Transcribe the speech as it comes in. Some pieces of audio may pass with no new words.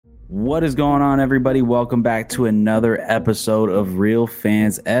What is going on, everybody? Welcome back to another episode of Real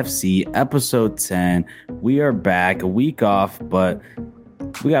Fans FC, episode 10. We are back, a week off, but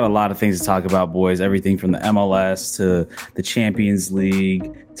we got a lot of things to talk about, boys. Everything from the MLS to the Champions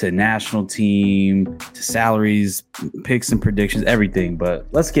League to national team to salaries, picks and predictions, everything. But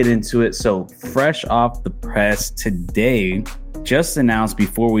let's get into it. So, fresh off the press today, just announced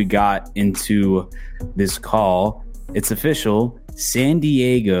before we got into this call, it's official. San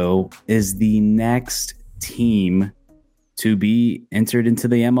Diego is the next team to be entered into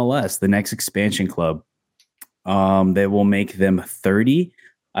the MLS, the next expansion club. They will make them 30.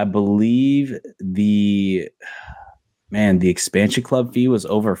 I believe the expansion club fee was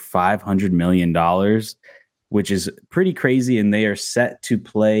over $500 million, which is pretty crazy. And they are set to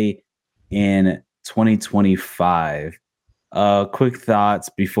play in 2025. Quick thoughts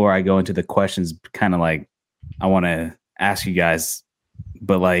before I go into the questions, kind of like I want to ask you guys,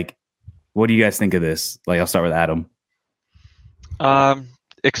 but like, what do you guys think of this? Like, I'll start with Adam.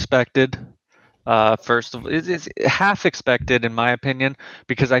 Expected. First of all, it's half expected in my opinion,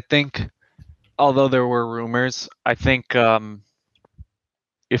 because I think, although there were rumors, I think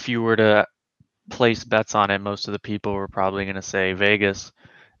if you were to place bets on it, most of the people were probably going to say Vegas,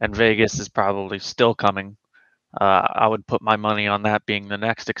 and Vegas is probably still coming. I would put my money on that being the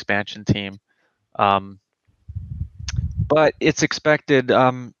next expansion team. But it's expected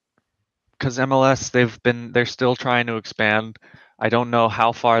because MLS, they're still trying to expand. I don't know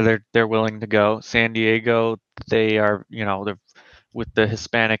how far they're willing to go. San Diego, they are, they're with the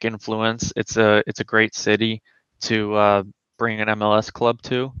Hispanic influence. It's a great city to bring an MLS club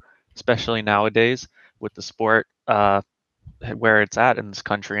to, especially nowadays with the sport where it's at in this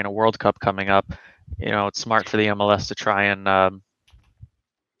country and a World Cup coming up. It's smart for the MLS to try and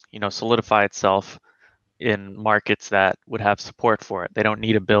solidify itself in markets that would have support for it. They don't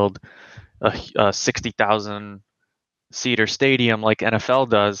need to build a 60,000 seater stadium like NFL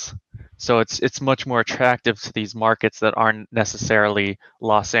does. So it's much more attractive to these markets that aren't necessarily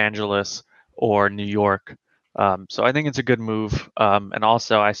Los Angeles or New York. So I think it's a good move. And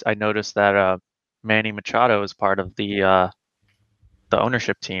also I noticed that Manny Machado is part of the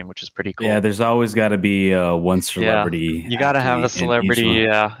ownership team, which is pretty cool. Yeah, there's always got to be one celebrity. Yeah, you got to have a celebrity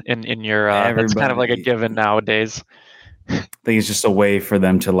in your. That's kind of like a given nowadays. I think it's just a way for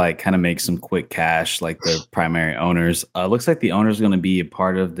them to like kind of make some quick cash, like the primary owners. Looks like the owner's going to be a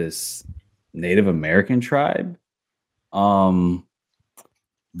part of this Native American tribe. But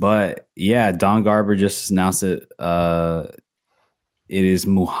yeah, Don Garber just announced it. It is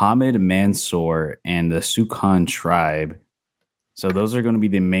Muhammad Mansour and the Sukan tribe. So those are going to be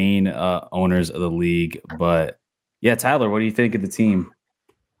the main owners of the league. But yeah, Tyler, what do you think of the team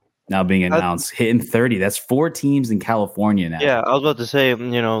now being announced? Hitting 30. That's 4 teams in California now. Yeah, I was about to say,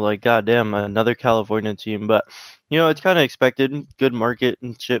 like, goddamn, another California team. But, it's kind of expected. Good market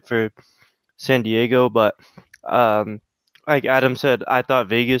and shit for San Diego. But like Adam said, I thought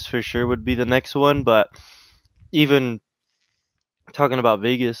Vegas for sure would be the next one. But even talking about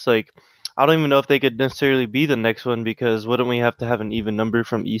Vegas, like, I don't even know if they could necessarily be the next one, because wouldn't we have to have an even number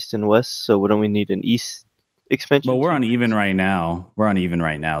from East and West? So wouldn't we need an East expansion? But we're on even right now. There's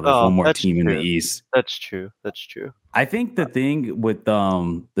one more team in the East. That's true. I think the thing with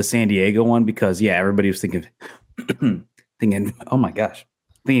the San Diego one, because everybody was thinking, oh my gosh,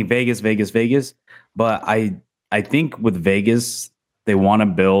 thinking Vegas. But I think with Vegas, they want to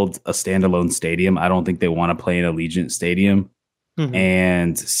build a standalone stadium. I don't think they want to play in Allegiant Stadium. Mm-hmm.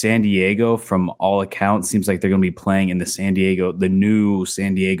 And San Diego, from all accounts, seems like they're going to be playing in the new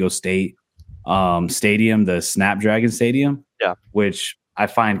San Diego State stadium, the Snapdragon Stadium. Yeah, which I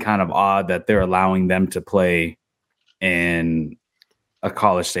find kind of odd that they're allowing them to play in a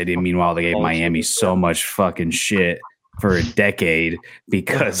college stadium. Meanwhile, they gave Miami so much fucking shit for a decade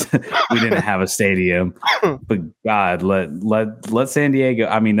because we didn't have a stadium. But God, let San Diego.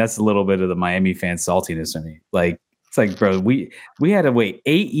 I mean, that's a little bit of the Miami fan saltiness in me. Like, it's like, bro, we had to wait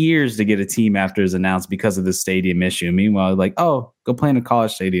 8 years to get a team after it was announced because of the stadium issue. Meanwhile, like, oh, go play in a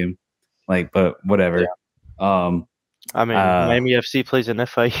college stadium. Like, but whatever. Yeah. I mean, Miami FC plays in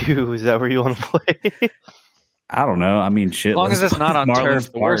FIU. Is that where you want to play? I don't know. I mean, shit. As long as it's not on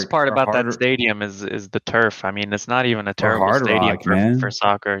turf. The worst part about that stadium is the turf. I mean, it's not even a terrible stadium for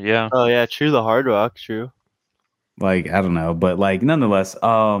soccer. Yeah. Oh yeah, true. The Hard Rock, true. Like, I don't know, but like, nonetheless,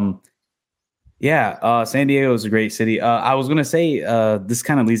 San Diego is a great city. I was gonna say, this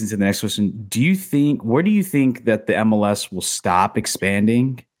kind of leads into the next question. Where do you think that the MLS will stop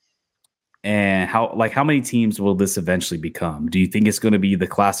expanding? And how many teams will this eventually become? Do you think it's going to be the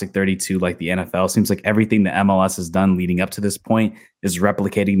classic 32 like the NFL? Seems like everything the MLS has done leading up to this point is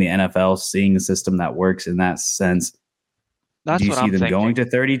replicating the NFL, seeing a system that works in that sense. Do That's you what see I'm them going thinking.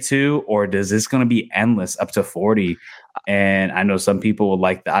 to 32, or does this going to be endless up to 40? And I know some people would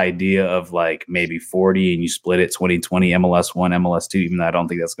like the idea of like maybe 40 and you split it 2020 MLS 1, MLS 2, even though I don't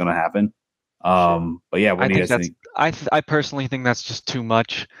think that's going to happen. Sure. But yeah, what I do you think guys that's think? I personally think that's just too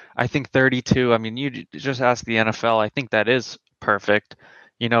much. I think 32. I mean, just ask the NFL. I think that is perfect.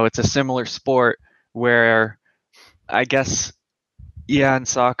 It's a similar sport where I guess, yeah, in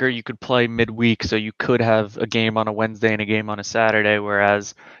soccer you could play midweek, so you could have a game on a Wednesday and a game on a Saturday,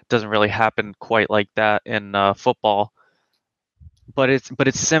 whereas it doesn't really happen quite like that in football. But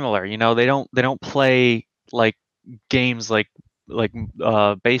it's similar. They don't play like games like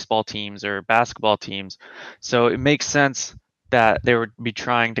baseball teams or basketball teams, so it makes sense that they would be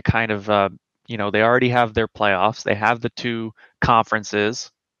trying to kind of they already have their playoffs. They have the two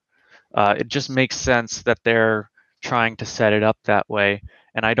conferences. It just makes sense that they're trying to set it up that way,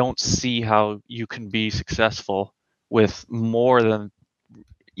 and I don't see how you can be successful with more than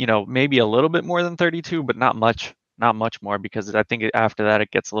maybe a little bit more than 32, but not much more, because I think after that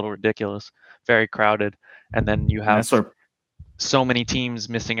it gets a little ridiculous, very crowded, and then you And that's have where so many teams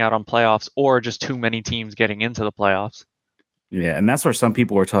missing out on playoffs or just too many teams getting into the playoffs. Yeah, and that's where some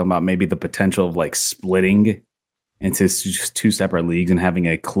people were talking about maybe the potential of like splitting into just two separate leagues and having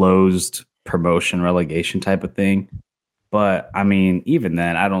a closed promotion relegation type of thing. But I mean, even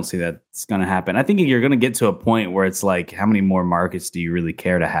then, I don't see that it's going to happen. I think you're going to get to a point where it's like, how many more markets do you really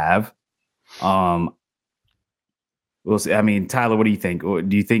care to have? Um, we'll see. I mean, Tyler, what do you think?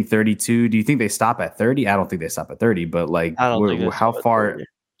 Do you think 32? Do you think they stop at 30? I don't think they stop at 30, but like, I don't think it's how about far? 30.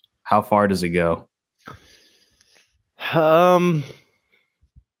 How far does it go?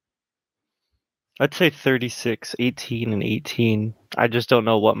 I'd say 36, 18, and 18. I just don't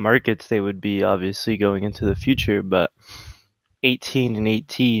know what markets they would be, obviously, going into the future, but 18 and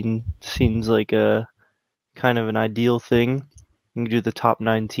 18 seems like a kind of an ideal thing. You can do the top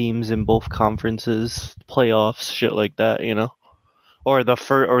 9 teams in both conferences, playoffs, shit like that, Or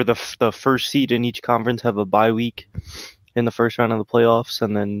the first seed in each conference have a bye week in the first round of the playoffs,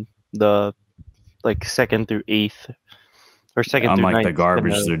 and then the like second through eighth or second through Unlike the ninth.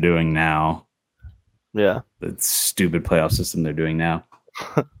 garbage they're doing now, Yeah, the stupid playoff system they're doing now.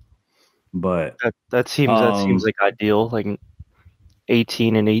 But that seems like ideal, like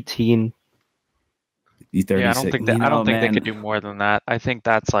 18 and 18. you Yeah, I don't 36, think that I don't think they could man. do more than that. I think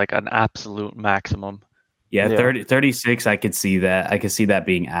that's like an absolute maximum. Yeah, Yeah. 36, I could see that. I could see that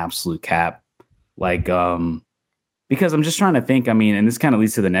being absolute cap. Like, because I'm just trying to think, I mean, and this kind of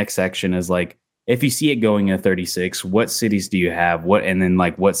leads to the next section is like, if you see it going at 36, what cities do you have? And then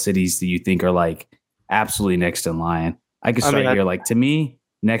like, what cities do you think are like absolutely next in line? I could start here. Like, to me,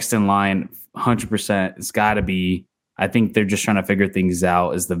 next in line, 100%, it's got to be, I think they're just trying to figure things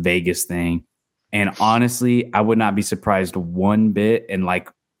out, is the Vegas thing. And honestly, I would not be surprised one bit. And like,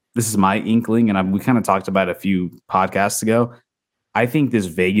 this is my inkling, and we kind of talked about it a few podcasts ago. I think this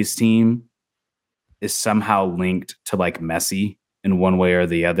Vegas team is somehow linked to like Messi in one way or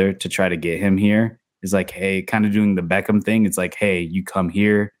the other to try to get him here. Is like, hey, kind of doing the Beckham thing. It's like, hey, you come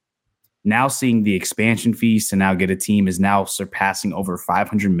here. Now seeing the expansion fees to now get a team is now surpassing over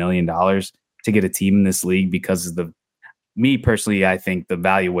 $500 million to get a team in this league because of me personally, I think the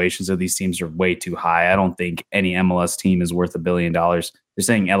valuations of these teams are way too high. I don't think any MLS team is worth $1 billion. They're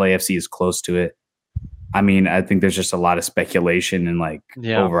saying LAFC is close to it. I mean, I think there's just a lot of speculation and like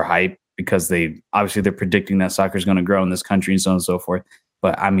overhype because they're predicting that soccer is going to grow in this country and so on and so forth.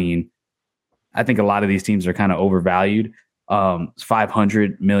 But I mean, I think a lot of these teams are kind of overvalued.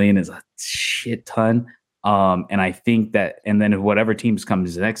 500 million is a shit ton. And I think that, and then whatever teams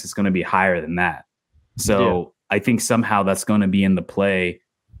comes next, it's going to be higher than that. So I think somehow that's going to be in the play,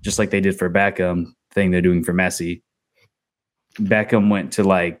 just like they did for Beckham thing they're doing for Messi. Beckham went to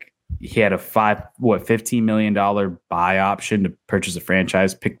like, he had a $15 million buy option to purchase a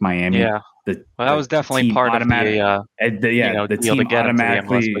franchise, pick Miami. Yeah. That was definitely part of the deal to get into the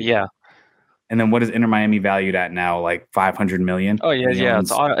MLS, but yeah. And then what is Inter Miami valued at now? Like 500 million. Oh yeah,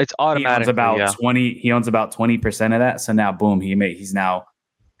 it's automatic. He owns about 20. He owns about 20% of that. So now, boom, he's now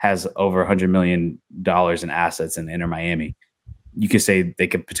has over $100 million in assets in Inter Miami. You could say they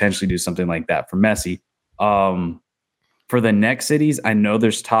could potentially do something like that for Messi. For the next cities, I know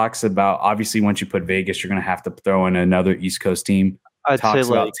there's talks about, obviously, once you put Vegas, you're going to have to throw in another East Coast team. I'd say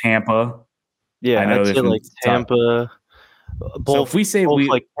about Tampa. Yeah, I know I'd say like Tampa. So if we say both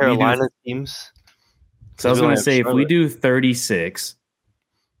like Carolina teams. So I was going to say, if we do 36,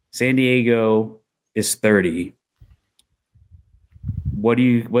 San Diego is 30.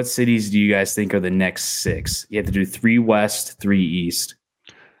 What cities do you guys think are the next 6? You have to do 3 West, 3 East.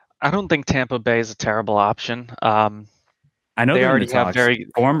 I don't think Tampa Bay is a terrible option. I know they they're already in the have talks.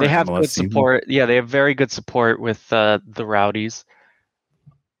 Former they have MLS good team. support. Yeah, they have very good support with the Rowdies.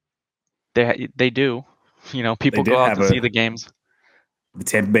 They do. You know, people did go out have to see the games. The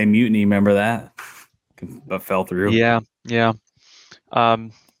Tampa Bay Mutiny, remember that? But fell through. Yeah.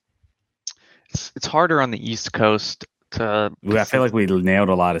 It's harder on the East Coast to. I feel like we nailed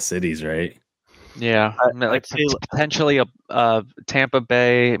a lot of cities, right? Yeah, I'd say potentially a Tampa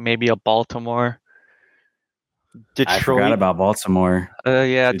Bay, maybe a Baltimore. Detroit. I forgot about Baltimore.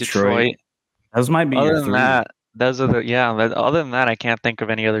 Yeah, Detroit. Those might be Other your than 3. that, those are the Other than that, I can't think of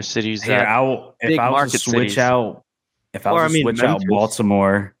any other cities Here, that if I was to switch out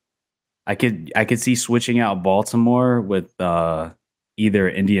Baltimore, I could see switching out Baltimore with either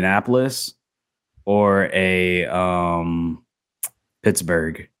Indianapolis or a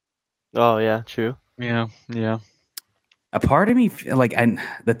Pittsburgh. Oh yeah, true. Yeah. A part of me, like,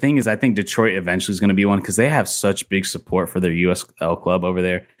 the thing is, I think Detroit eventually is going to be one because they have such big support for their USL club over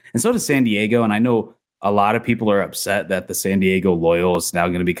there, and so does San Diego. And I know a lot of people are upset that the San Diego Loyal is now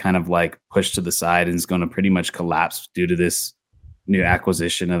going to be kind of like pushed to the side and is going to pretty much collapse due to this new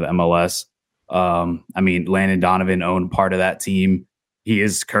acquisition of MLS. I mean, Landon Donovan owned part of that team. He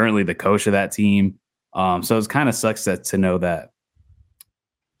is currently the coach of that team. So it's kind of sucks to know that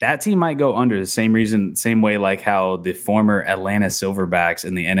team might go under the same way like how the former Atlanta Silverbacks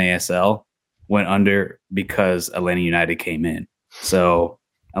in the NASL went under because Atlanta United came in. So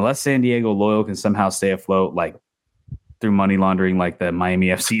unless San Diego Loyal can somehow stay afloat, like through money laundering, like the Miami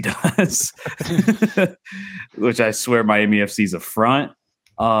FC does, which I swear Miami FC is a front.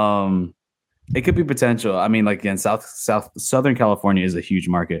 It could be potential. I mean, like again, Southern California is a huge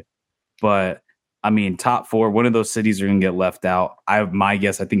market, but I mean, top 4, one of those cities are going to get left out. My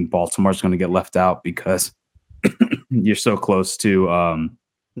guess, I think Baltimore's going to get left out because you're so close to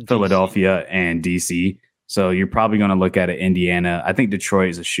Philadelphia and DC. So you're probably going to look at it. Indiana. I think Detroit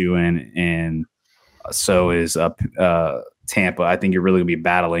is a shoo-in, and so is Tampa. I think you're really going to be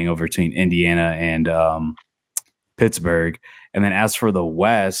battling over between Indiana and Pittsburgh. And then as for the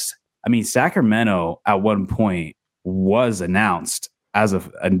West, I mean, Sacramento at one point was announced as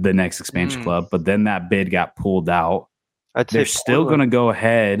of the next expansion club, but then that bid got pulled out. They're still going to go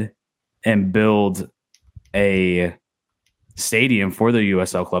ahead and build a stadium for their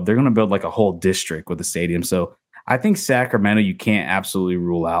USL club. They're going to build like a whole district with a stadium. So I think Sacramento, you can't absolutely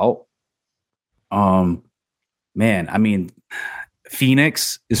rule out. Man, I mean,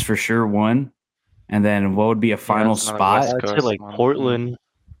 Phoenix is for sure one. And then what would be a final spot? I'd say like Portland.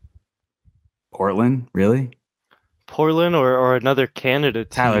 Portland, really? Portland or another Canada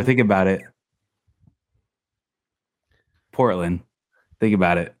team. Tyler, think about it. Portland. Think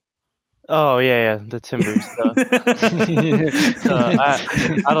about it. Oh yeah, the Timbers stuff.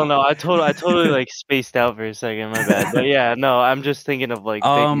 I don't know. I totally like spaced out for a second. My bad. But yeah, no, I'm just thinking of like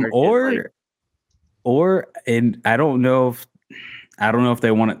big market, and I don't know if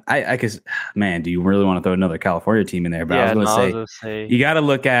they want to. I guess, man, do you really want to throw another California team in there? But I was going to say you got to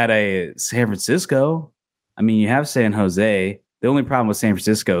look at a San Francisco. I mean, you have San Jose. The only problem with San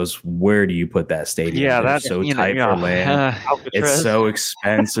Francisco is where do you put that stadium? Yeah, that's so tight for land. It's so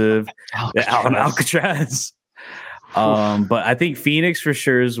expensive. Alcatraz. But I think Phoenix for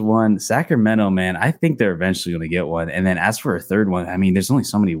sure is one. Sacramento, man, I think they're eventually going to get one. And then as for a third one, I mean, there's only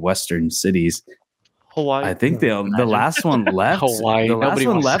so many Western cities. Hawaii. I think the last one left. Hawaii. The last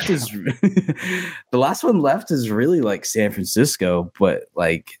one left is really like San Francisco, but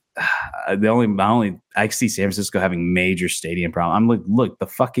like. I see San Francisco having major stadium problem. I'm like, look, the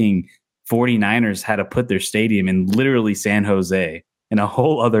fucking 49ers had to put their stadium in literally San Jose in a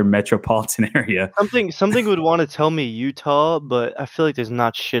whole other metropolitan area. Something would want to tell me Utah, but I feel like there's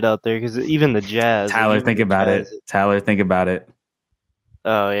not shit out there because even the Jazz. Tyler, think about it.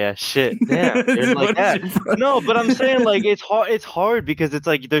 Oh yeah, shit. Damn, dude, like that. No, but I'm saying like it's hard. It's hard because it's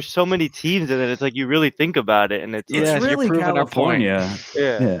like there's so many teams, and then it's like you really think about it, and it's really California.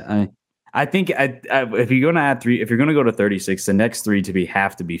 Yeah. I think if you're gonna add 3, if you're gonna go to 36, the next 3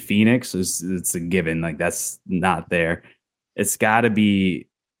 have to be Phoenix. It's a given. Like that's not there. It's got to be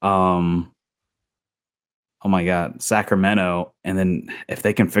oh my god, Sacramento, and then if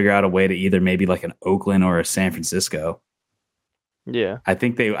they can figure out a way to either maybe like an Oakland or a San Francisco. Yeah, I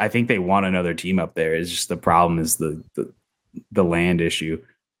think they want another team up there. It's just the problem is the land issue.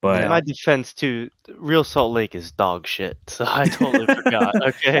 But in my defense too, Real Salt Lake is dog shit. So I totally forgot.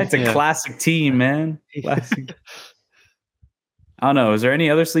 Okay, that's a classic team, man. Classic. I don't know. Is there any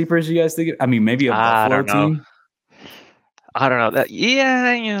other sleepers you guys think? I mean, maybe a I Buffalo don't know. team. I don't know that.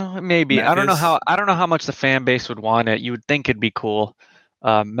 Yeah, maybe. Memphis? I don't know how much the fan base would want it. You would think it'd be cool.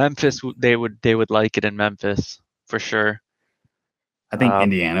 Memphis, they would like it in Memphis for sure. I think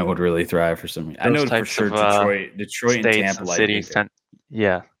Indiana would really thrive for some reason. I know for sure Detroit and states Tampa and like cities. it.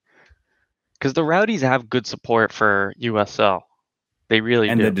 Yeah, because the Rowdies have good support for USL. They really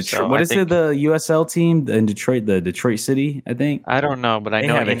and do. the Detroit, what is it? The USL team in Detroit, the Detroit City, I think. I don't know, but I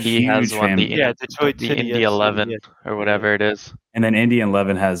know have a Indy has huge one. Detroit The City, Indy yes, 11 or whatever it is. And then Indy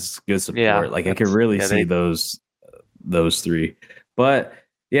 11 has good support. Yeah, like I could really see those three. But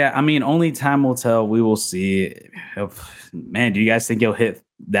yeah, I mean, only time will tell. We will see. Man, do you guys think he'll hit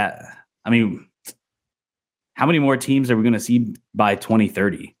that? I mean, how many more teams are we going to see by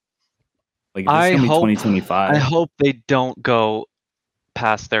 2030? Like, this is going to be 2025. I hope they don't go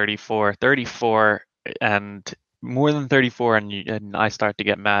past 34, and more than 34, and I start to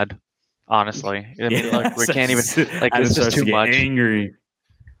get mad. Honestly, I mean, like, we can't even. Like, it's just too much. Angry.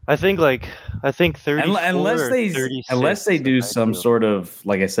 I think 34 unless they do some sort of,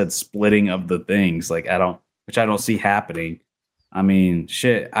 like I said, splitting of the things. Like I don't see happening. I mean,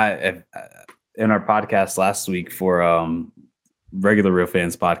 shit. In our podcast last week for regular Real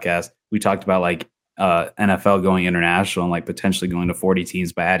Fans podcast, we talked about like NFL going international and like potentially going to 40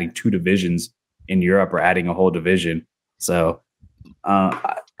 teams by adding 2 divisions in Europe or adding a whole division. So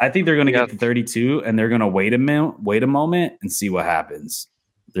I think they're going to get to 32 and they're going to wait a moment and see what happens.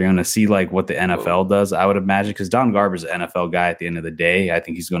 They're going to see like what the NFL does, I would imagine, because Don Garber's an NFL guy at the end of the day. I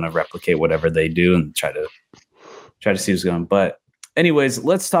think he's going to replicate whatever they do and try to see what's going on. But anyways,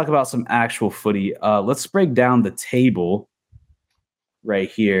 let's talk about some actual footy. Let's break down the table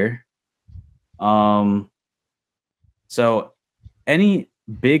right here. So any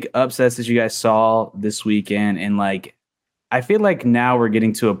big upsets that you guys saw this weekend? And like, I feel like now we're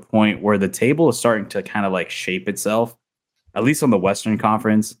getting to a point where the table is starting to kind of like shape itself, at least on the Western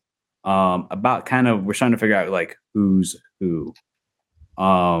Conference. About kind of, we're trying to figure out like who's who.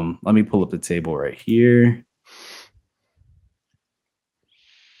 Let me pull up the table right here.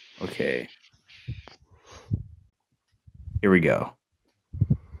 Okay. Here we go.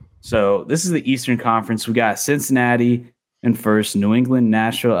 So this is the Eastern Conference. We got Cincinnati in first, New England,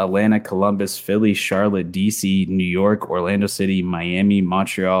 Nashville, Atlanta, Columbus, Philly, Charlotte, DC, New York, Orlando City, Miami,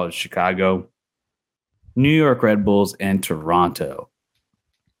 Montreal, Chicago, New York Red Bulls, and Toronto.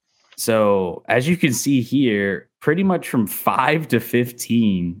 So as you can see here, pretty much from 5 to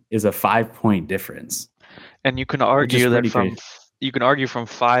 15 is a 5-point difference. And you can argue that from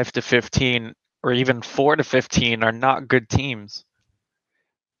 5 to 15 or even 4 to 15 are not good teams.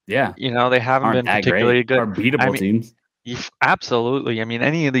 Yeah. They haven't been particularly good. Are beatable teams. Absolutely. I mean,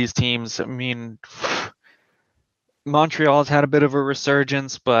 any of these teams, I mean, Montreal's had a bit of a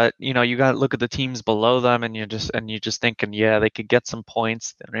resurgence, but you got to look at the teams below them, and you're just thinking, yeah, they could get some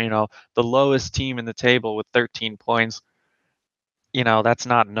points. The lowest team in the table with 13 points, that's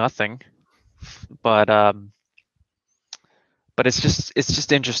not nothing. But it's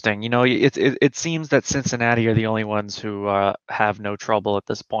just interesting. It seems that Cincinnati are the only ones wwho have no trouble at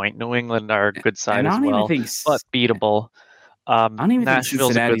this point. New England are a good side as well, but beatable. I don't even think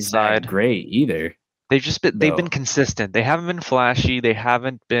Cincinnati's that great either. They've been consistent. They haven't been flashy. They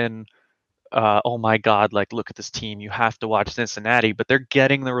haven't been, oh my God, like look at this team. You have to watch Cincinnati, but they're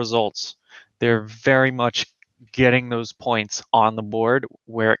getting the results. They're very much getting those points on the board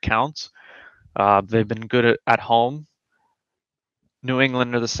where it counts. They've been good at home. New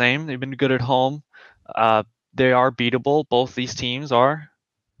England are the same. They've been good at home. They are beatable. Both these teams are.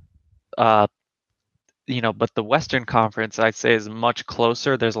 But the Western Conference, I'd say, is much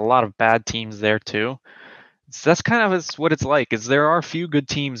closer. There's a lot of bad teams there too. So that's kind of what it's like. Is there are a few good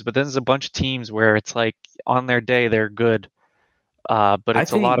teams, but then there's a bunch of teams where it's like on their day they're good, but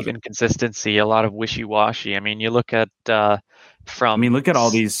it's a lot of inconsistency, a lot of wishy-washy. I mean, you look at look at all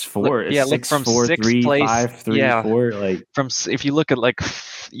these four. Look from 6th 3, place, 5, 3, 4. Like if you look at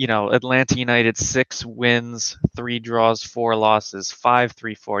Atlanta United, 6 wins, 3 draws, 4 losses,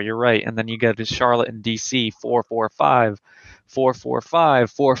 5-3-4. You're right, and then you get to Charlotte and DC, 4-4-5, 4-4-5,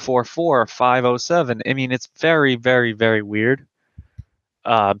 4-4-4, 5-0-7. I mean, it's very, very, very weird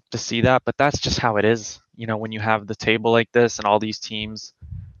to see that, but that's just how it is. When you have the table like this and all these teams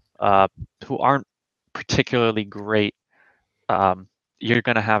who aren't particularly great. You're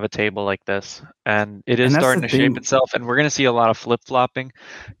going to have a table like this, and it is starting to shape itself, and we're going to see a lot of flip-flopping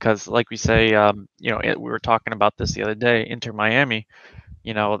because, like we say, we were talking about this the other day, Inter Miami,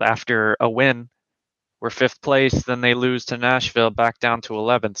 after a win, we're 5th place, then they lose to Nashville back down to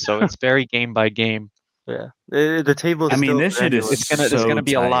 11th, so it's very game by game. Yeah, the table. I mean, this shit is There's so gonna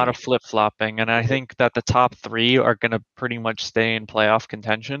be a lot of tight. flip flopping, and I think that the top three are gonna pretty much stay in playoff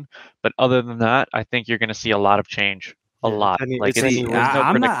contention. But other than that, I think you're gonna see a lot of change. A lot. Like there's no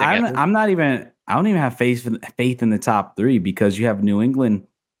predicting it. I'm not even. I don't even have faith in the top three because you have New England,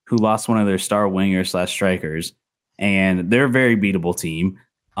 who lost one of their star wingers / strikers, and they're a very beatable team.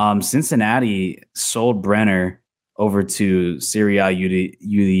 Cincinnati sold Brenner over to Serie A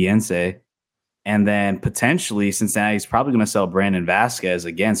Udiense, and then potentially Cincinnati's probably going to sell Brandon Vasquez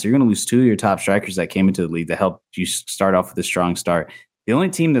again. So you're going to lose two of your top strikers that came into the league that helped you start off with a strong start. The only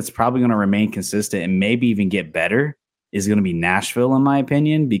team that's probably going to remain consistent and maybe even get better is going to be Nashville, in my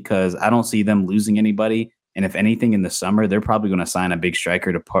opinion, because I don't see them losing anybody. And if anything in the summer, they're probably going to sign a big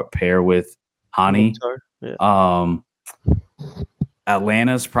striker to pair with Hani. Yeah.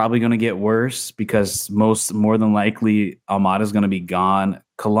 Atlanta's probably going to get worse because more than likely Almada's going to be gone.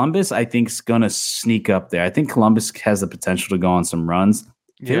 Columbus, I think, is going to sneak up there. I think Columbus has the potential to go on some runs.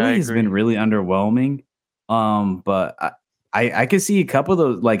 Philly has been really underwhelming. But I could see a couple of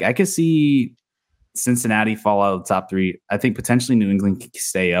those. Like I could see Cincinnati fall out of the top three. I think potentially New England can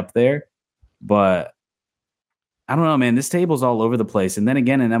stay up there, but I don't know, man. This table's all over the place. And then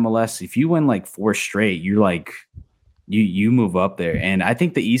again, in MLS, if you win like 4 straight, you're like you move up there. And I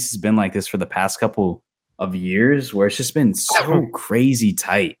think the East has been like this for the past couple of years, where it's just been so crazy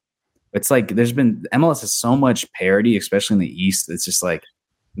tight. It's like there's been MLS has so much parity, especially in the East. It's just like,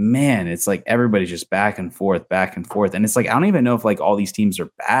 man, it's like everybody's just back and forth. And it's like I don't even know if like all these teams are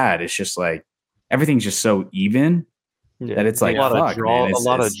bad. It's just like everything's just so even that it's like a lot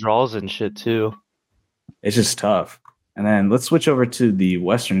of draws and shit too. It's just tough. And then let's switch over to the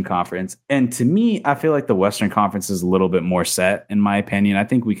Western Conference. And to me, I feel like the Western Conference is a little bit more set, in my opinion. I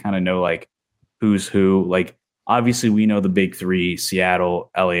think we kind of know like who's who. Like obviously we know the big three: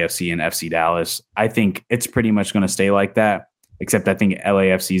 Seattle, LAFC, and FC Dallas. I think it's pretty much going to stay like that. Except I think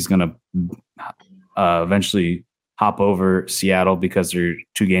LAFC is going to eventually hop over Seattle because they're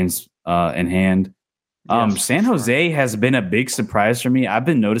 2 games in hand. San Jose has been a big surprise for me. I've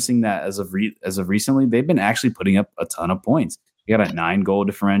been noticing that as of recently, they've been actually putting up a ton of points. They got a 9-goal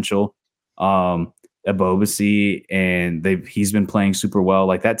differential. Abobasi, and he's been playing super well.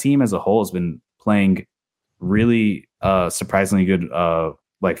 Like that team as a whole has been playing really surprisingly good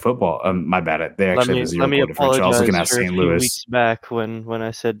like football. My bad. They actually have a 0-goal differential. I was looking at St. Louis weeks back when I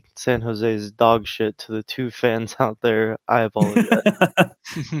said San Jose's dog shit to the 2 fans out there. I apologize.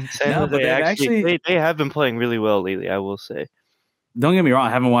 San Jose they have been playing really well lately, I will say. Don't get me wrong, I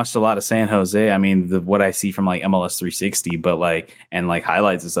haven't watched a lot of San Jose. I mean, what I see from like MLS 360, but like and like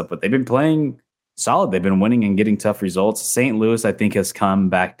highlights and stuff, but they've been playing solid. They've been winning and getting tough results. St. Louis, I think, has come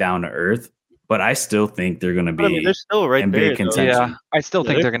back down to earth. But I still think they're going to be they're still right in big contention. Yeah, I still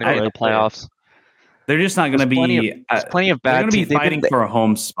think they're going to be in the playoffs. They're just not going to be. There's plenty of bad teams. They're going to be fighting for a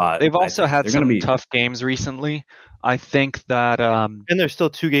home spot. They've also had some tough games recently. I think that, and there's still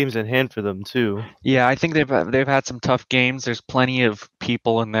 2 games in hand for them too. Yeah, I think they've had some tough games. There's plenty of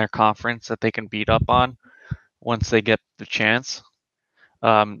people in their conference that they can beat up on once they get the chance.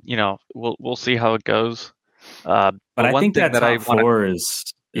 We'll see how it goes. But I think that top 4 is.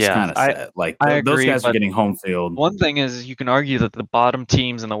 It's kind of set. Like those guys are getting home field. One thing is you can argue that the bottom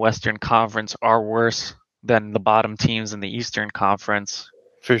teams in the Western Conference are worse than the bottom teams in the Eastern Conference.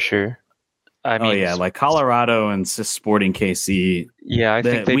 For sure. I mean, like Colorado and Sporting KC. Yeah, I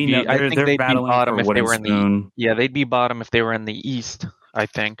think they'd be bottom if they were in the. Yeah, they'd be bottom if they were in the East, I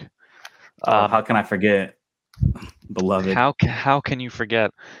think. How can I forget? Beloved. How can you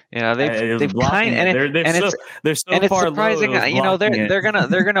forget? They've kind they're so and it's far surprising. Low,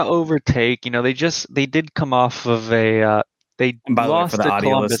 they're gonna overtake. They did come off of a they lost to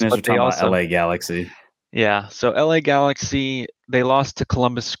Columbus, but they also LA Galaxy. Yeah, so LA Galaxy, they lost to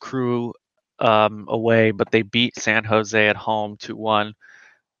Columbus Crew away, but they beat San Jose at home 2-1.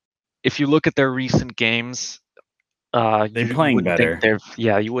 If you look at their recent games. They're playing better.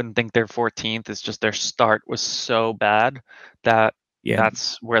 You wouldn't think they're 14th. It's just their start was so bad that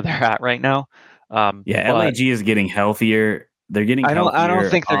that's where they're at right now. LAG is getting healthier. They're getting healthier. I don't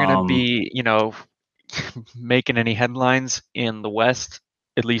think they're going to be, making any headlines in the West,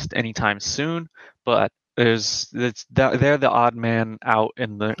 at least anytime soon. But they're the odd man out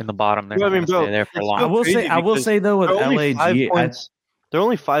in the bottom. They're going to stay there for long. I will say though with LAG. They're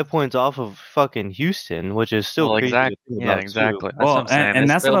only 5 points off of fucking Houston, which is still crazy. Exactly. That's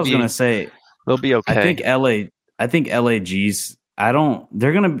that's what I was gonna say. They'll be okay. I think LAG's.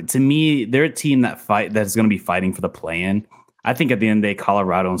 To me, they're a team that's gonna be fighting for the play-in. I think at the end of the day,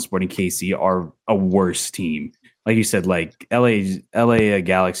 Colorado and Sporting KC are a worse team. like you said, like LA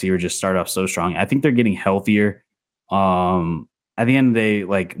Galaxy were just start off so strong. I think they're getting healthier. At the end of the day,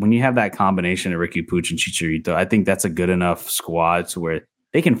 like when you have that combination of Ricky Puig and Chicharito, I think that's a good enough squad to where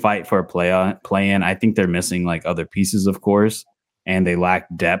they can fight for a play in. I think they're missing like other pieces, of course, and they lack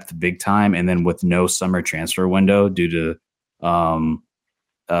depth big time. And then with no summer transfer window due to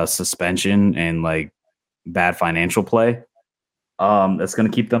suspension and like bad financial play, that's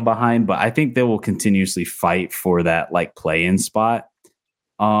going to keep them behind. But I think they will continuously fight for that like play in spot.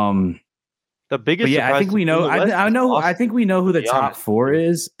 The biggest, but yeah, I think we know. I think we know who the top four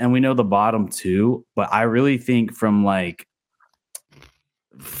is, and we know the bottom two. But I really think from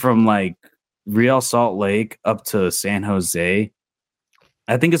Real Salt Lake up to San Jose,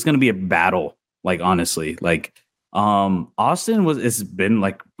 I think it's going to be a battle. Like honestly, like Austin it's been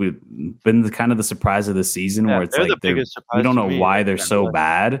the kind of the surprise of the season where it's like we don't know why they're so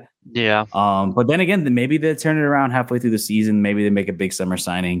bad. Yeah. But then again, maybe they turn it around halfway through the season. Maybe they make a big summer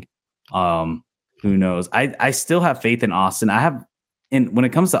signing. Who knows? I still have faith in Austin. When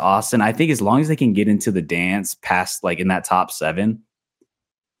it comes to Austin, I think as long as they can get into the dance past like in that top 7,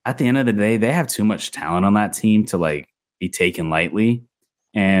 at the end of the day, they have too much talent on that team to like be taken lightly.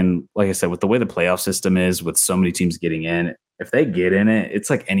 And like I said, with the way the playoff system is, with so many teams getting in, if they get in it, it's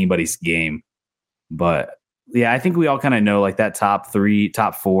like anybody's game. But yeah, I think we all kind of know like that top 3,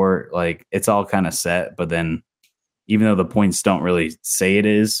 top 4, like it's all kind of set. But then even though the points don't really say it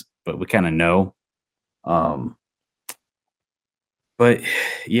is, but we kind of know. But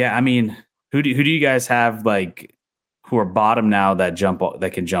yeah, I mean, who do you guys have like who are bottom now that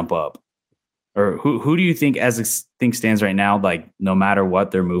can jump up? Or who do you think, as thing stands right now, like no matter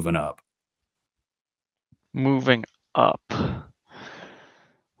what, they're moving up? Moving up.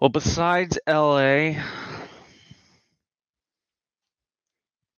 Well, besides LA,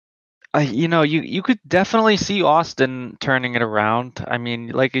 you could definitely see Austin turning it around. I mean,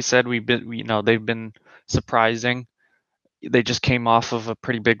 like you said, they've been surprising. They just came off of a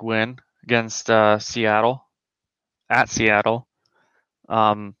pretty big win against Seattle, at Seattle.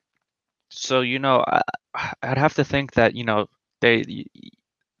 So I'd have to think that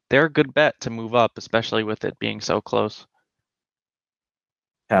they're a good bet to move up, especially with it being so close.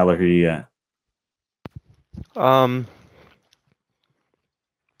 Tyler, who you got?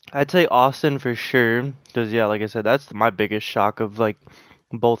 I'd say Austin for sure, because yeah, like I said, that's my biggest shock of like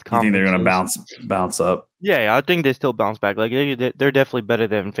both conferences. You think they're gonna bounce up? Yeah, I think they still bounce back. Like they're definitely better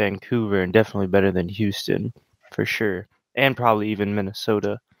than Vancouver and definitely better than Houston for sure, and probably even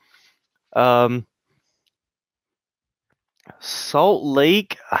Minnesota. Salt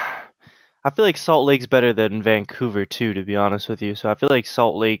Lake, I feel like Salt Lake's better than Vancouver too, to be honest with you. So I feel like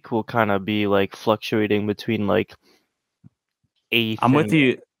Salt Lake will kind of be like fluctuating between like 8th. I'm with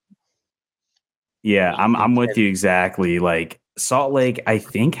you. Yeah, I'm with you exactly. Like Salt Lake, I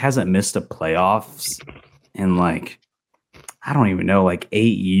think hasn't missed a playoffs in like I don't even know, like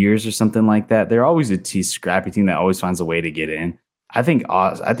 8 years or something like that. They're always a scrappy team that always finds a way to get in. I think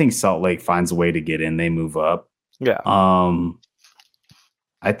Salt Lake finds a way to get in. They move up. Yeah.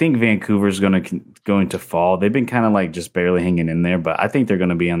 I think Vancouver's going to fall. They've been kind of like just barely hanging in there, but I think they're going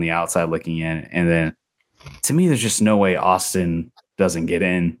to be on the outside looking in. And then to me, there's just no way Austin doesn't get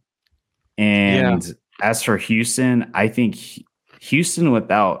in. And as for Houston, I think Houston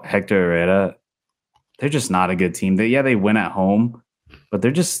without Hector Herrera, they're just not a good team. They win at home, but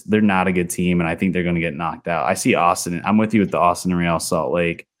they're not a good team, and I think they're going to get knocked out. I see Austin. I'm with you with the Austin and Real Salt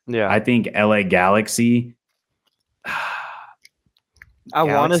Lake. Yeah, I think LA Galaxy.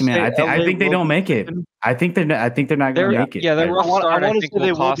 I think they don't make it. I think they're not going to make it. Yeah, they're rough start. I think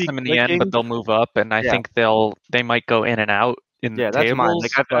will cost them in the end, but they'll move up, and I think they might go in and out in the tables. That's mine.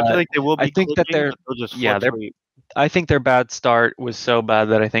 Like, I feel like they will be. I think that I think their bad start was so bad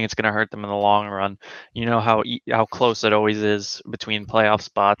that I think it's going to hurt them in the long run. You know how close it always is between playoff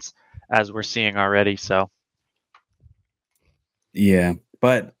spots, as we're seeing already. So, yeah.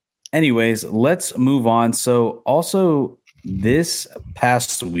 But anyways, let's move on. So also this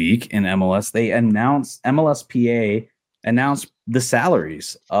past week in MLS, they announced MLSPA announced the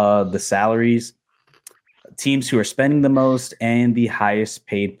salaries. Teams who are spending the most and the highest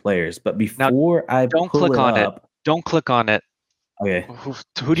paid players. But before don't click on it. Don't click on it. Okay.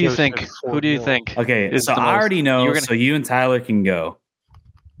 Who do you think? Who do you think? Okay, so I already know. So you and Tyler can go.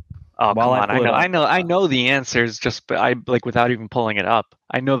 Oh, come on! I know the answers. Just without even pulling it up.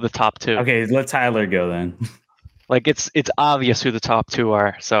 I know the top 2. Okay, let Tyler go then. Like it's obvious who the top 2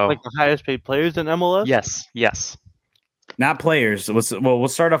 are. So like the highest paid players in MLS. Yes. Not players. We'll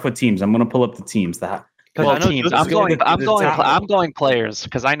start off with teams. I'm going to pull up the teams. The Because Well, I know teams. let's go with the top- I'm going players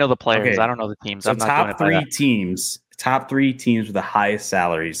because I know the players. Okay. I don't know the teams. So I'm not doing top it by three that. teams. Top 3 teams with the highest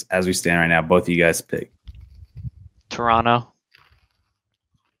salaries as we stand right now. Both of you guys pick. Toronto.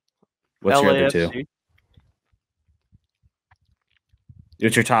 What's your other two? LAFC.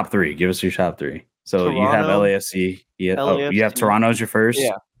 What's your top 3? Give us your top 3. So you have Toronto, LAFC. Yeah. Oh, you have LAFC. Toronto as your first.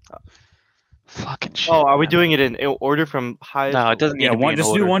 Yeah. Fucking shit. Oh, are we man. doing it in order from highest? No, it doesn't need Yeah. to be One. in Just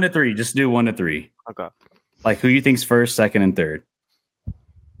order. do 1 to 3. Just do 1 to 3. Okay. Like who you think's first, second, and third.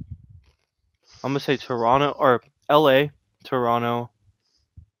 I'm gonna say Toronto or LA, Toronto.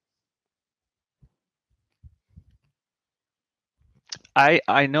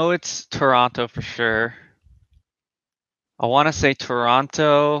 I know it's Toronto for sure. I want to say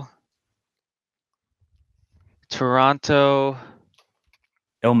Toronto. Toronto,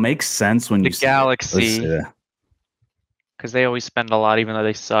 It'll make sense when the you see it. Let's Galaxy, say that. because they always spend a lot, even though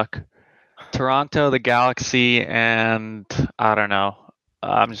they suck. Toronto, the Galaxy, and I don't know.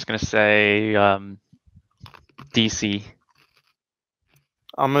 I'm just gonna say DC.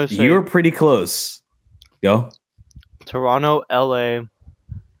 I'm gonna say You were pretty close. Go. Toronto, LA,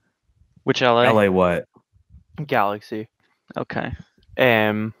 Which LA? LA what? Galaxy, Okay.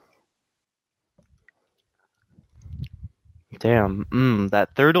 and damn,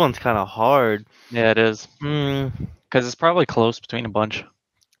 that third one's kind of hard. Yeah, it is. Mm, Because it's probably close between a bunch.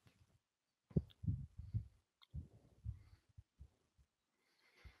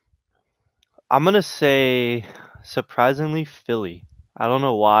 I'm gonna say surprisingly Philly. I don't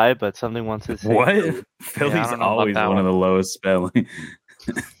know why, but something wants to say What? Philly. Philly's don't know about always that one of one. the lowest spelling.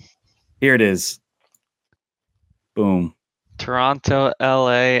 Here it is. Boom. Toronto,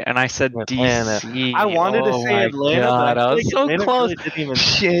 LA, and I said Atlanta. DC. I wanted to Oh say my Atlanta, God, but I I feel was like so Atlanta close. really didn't even.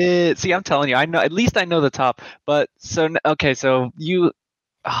 Shit. See, I'm telling you, I know. At least I know the top. But so okay, so you.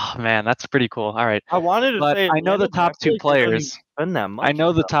 Oh man, that's pretty cool. All right, I wanted to but say I know the Atlanta, but I top feel two like they don't even players. spend that much. I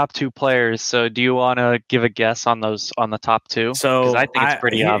know the top two players. So do you want to give a guess on the top two? So Because I think it's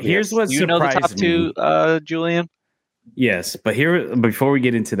pretty obvious. here's what Do you know the top surprised two, me. Julian? Yes, but here before we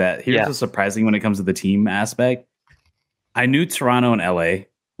get into that, here's Yeah. what's surprising when it comes to the team aspect. I knew Toronto and LA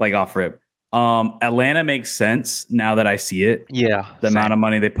like off rip. Atlanta makes sense now that I see it. Yeah. The amount of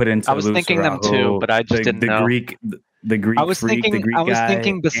money they put into I was Luis thinking them too, Araujo, but I just didn't know. The Greek I was freak, thinking. the Greek I was guy,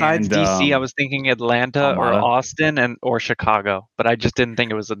 thinking besides and, DC, I was thinking Atlanta or Almada. Austin or Chicago, but I just didn't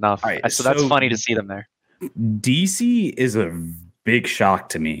think it was enough. All right, So that's so funny to see them there. DC is a big shock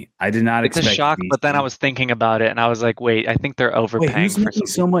to me. I did not It's a expect shock, DC. but then I was thinking about it, and I was like, wait, I think they're overpaying Wait, who's for making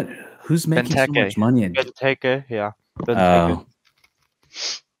so something. much? Who's making so Benteke. much money? Benteke, yeah. Benteke.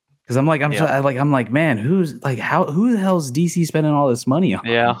 Because I'm like, Yeah. I'm like, man, who the hell is DC spending all this money on?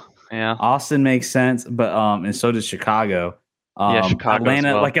 Yeah. Austin makes sense, but and so does Chicago. Yeah, Chicago as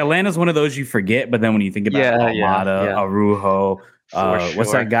Atlanta, well. like Atlanta's one of those you forget, but then when you think about Almada, Araujo,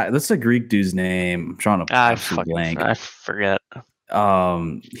 what's that guy? What's the Greek dude's name? I'm trying to I forget.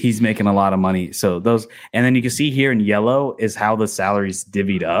 He's making a lot of money. So those, and then you can see here in yellow is how the salaries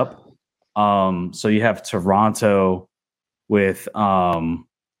divvied up. So you have Toronto with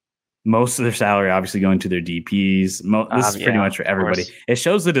most of their salary obviously going to their DPs. This is pretty much for everybody. It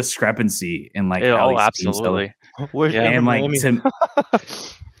shows the discrepancy in like how these absolutely. Where's and like Miami?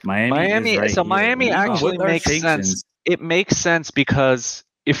 Miami. Right so here. Miami actually With our makes sense. sanctions. It makes sense because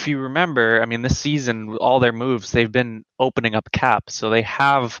if you remember, I mean, this season, all their moves, they've been opening up cap, so they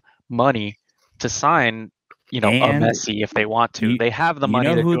have money to sign, a Messi if they want to. They have the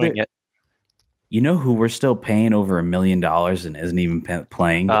money. They're doing it. You know who we're still paying over $1 million and isn't even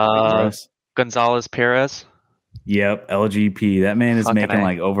playing for us? Gonzalez Perez. Yep, LGP. That man is making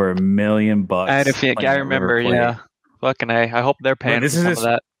like over $1 million. And if I remember, fucking A. I hope they're paying for some of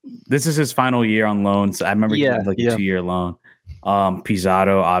that. This is his final year on loan. So I remember he had like a 2-year loan.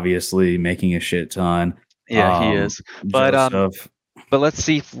 Pizarro obviously making a shit ton. Yeah, he is. But let's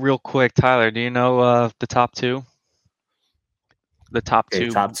see real quick, Tyler. Do you know the top two? The top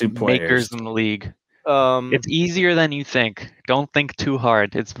two players makers in the league. It's easier than you think. Don't think too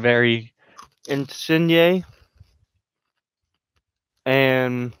hard. It's very Insigne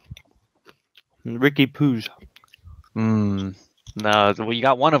and Ricky Puig. No, well, you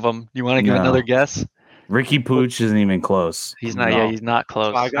got one of them. You want to give another guess? Ricky Puig isn't even close. He's not. Yeah, he's not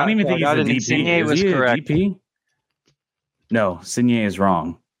close. I don't even think he's a DP. Insigne was correct. DP? No, Insigne is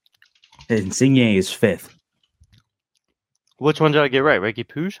wrong. Insigne is 5th. Which one did I get right? Ricky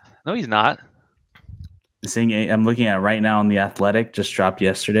Puig? No, he's not. Insigne, I'm looking at right now on the Athletic, just dropped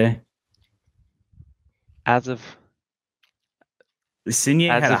yesterday. As of Insigne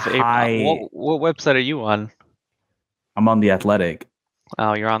had a high. What website are you on? I'm on the Athletic.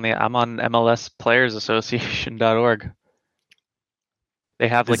 Oh, I'm on MLSplayersassociation.org. They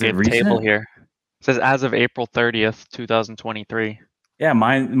have Is like it a table recent? here. It says as of April 30th, 2023. Yeah,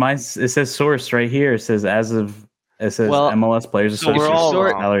 mine. It says source right here. It says Well, MLS Players So we're if you all Association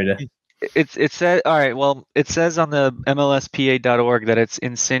sort, wrong. salary day. it says all right. Well, it says on the MLSPA.org that it's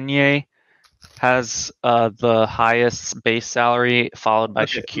Insigne has the highest base salary, followed by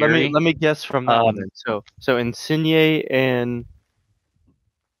Okay, Shaqiri. let me guess from that one Um, then. So Insigne and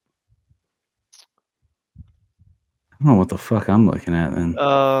I don't know what the fuck I'm looking at then.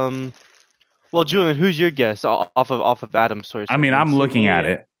 well, Julian, who's your guess off of Adam's source? I mean, I'm looking at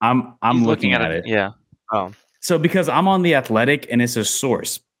Insigne. it. I'm he's looking looking at at it. Yeah. Oh, So because I'm on the Athletic and it's a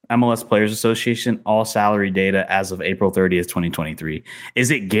source, MLS Players Association, all salary data as of April 30th, 2023.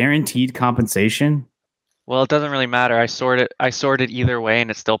 Is it guaranteed compensation? Well, it doesn't really matter. I sorted either way, and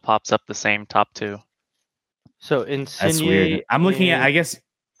it still pops up the same top two. so That's weird. Insigne. I'm looking at, I guess.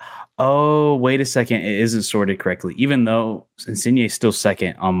 Oh, wait a second. It isn't sorted correctly, even though Insigne is still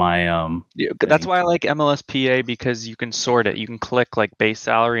second on my That's thing. why I like MLSPA, because you can sort it. You can click like base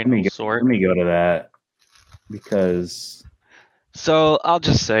salary and it'll sort. Let me go to that because So I'll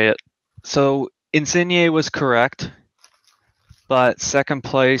just say it. So Insigne was correct, but second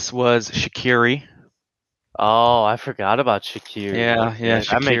place was Shaqiri. Oh, I forgot about Shaqiri. Yeah, Okay, yeah,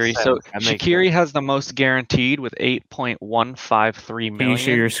 that makes Shaqiri. sense. So That makes Shaqiri sense. has the most guaranteed with 8.153 can you share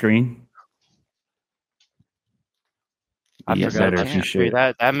million. your screen? I Yes, forgot better about if you Shaqiri.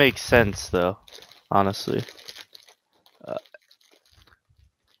 should. That makes sense though, honestly.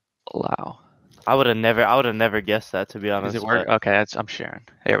 Allow. I would have never guessed that, to be honest. Is it work? Okay, I'm sharing.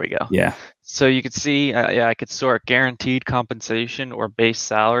 There we go. Yeah. So you could see, I could sort guaranteed compensation or base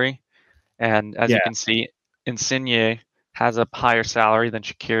salary, and as you can see, Insigne has a higher salary than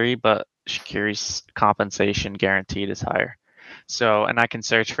Shaqiri, but Shaqiri's compensation guaranteed is higher. So, and I can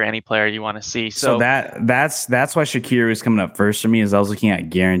search for any player you want to see. So that's why Shakira is coming up first for me, is I was looking at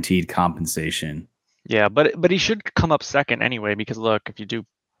guaranteed compensation. Yeah, but he should come up second anyway, because look, if you do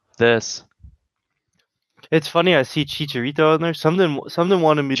this, It's funny. I see Chicharito in there. Something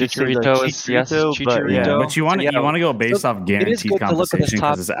wanted me to say like Chicharito is yes, Chicharito, but Chicharito. Yeah, but you want So, to go based off it is guaranteed good to look at this compensation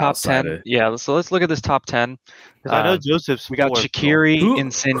because it's top outside 10. of. Yeah, so let's look at this top 10. because I know Joseph's. We got fourth, Shaqiri, Who's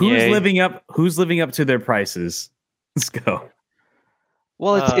Insigne. living up to their prices? Let's go.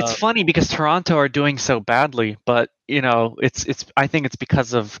 Well, it's funny because Toronto are doing so badly, but it's I think it's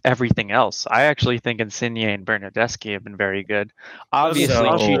because of everything else. I actually think Insigne and Bernardeschi have been very good. Obviously,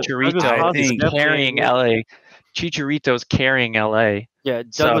 Chicharito is carrying LA. Chicharito's carrying LA. Yeah,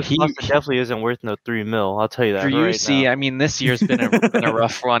 So Douglas Costa definitely isn't worth no $3 million. I'll tell you that right now. I mean, this year's been a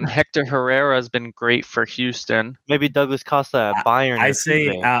rough one. Hector Herrera has been great for Houston. Maybe Douglas Costa at Bayern.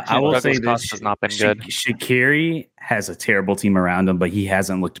 I will say this: Costa's not been good. Shaqiri has a terrible team around him, but he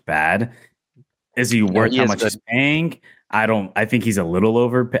hasn't looked bad. Is he worth how much he's paying? I think he's a little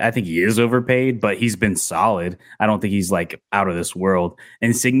overpaid. I think he is overpaid, but he's been solid. I don't think he's like out of this world.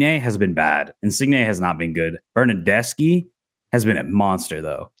 Insigne has been bad. Insigne has not been good. Bernardeschi has been a monster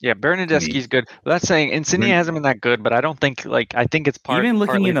though. Yeah, Bernardeschi's good. That's saying Insigne hasn't been that good, but I don't think I think it's part. Even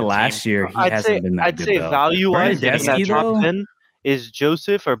looking into last year, he hasn't been that good. I'd say value wise, that top 10 is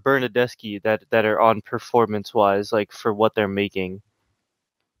Joseph or Bernardeschi that are on performance wise, like for what they're making.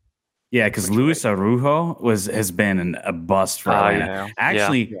 Yeah, because Luis Araujo has been a bust for Atlanta. Yeah.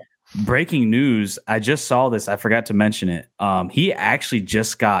 Actually, breaking news, I just saw this. I forgot to mention it. He actually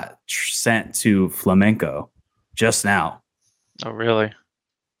just got sent to Flamenco just now. Oh, really?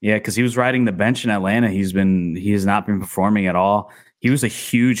 Yeah, because he was riding the bench in Atlanta. He has not been performing at all. He was a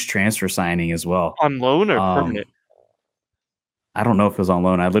huge transfer signing as well. On loan or permanent? I don't know if it was on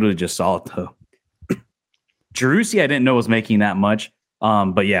loan. I literally just saw it though. Jerussi, I didn't know was making that much.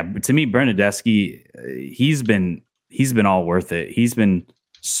 But yeah, to me, Bernardeschi, he's been all worth it. He's been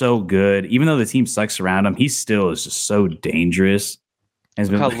so good. Even though the team sucks around him, he still is just so dangerous. Has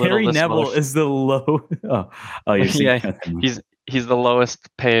been Harry Neville is the low. He's the lowest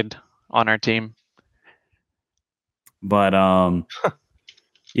paid on our team. But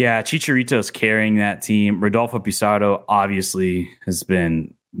yeah, Chicharito's carrying that team. Rodolfo Pizarro obviously has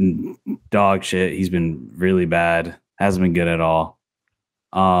been dog shit. He's been really bad. Hasn't been good at all.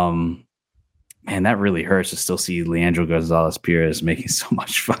 Man, that really hurts to still see Leandro Gonzalez-Pirez making so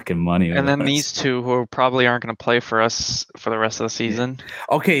much fucking money. And then these two who probably aren't going to play for us for the rest of the season.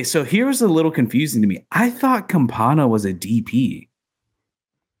 Okay, so here's a little confusing to me. I thought Campana was a DP.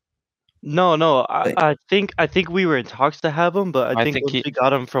 No. I think we were in talks to have him, but I think we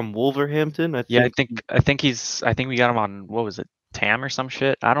got him from Wolverhampton. I think we got him on, what was it, TAM or some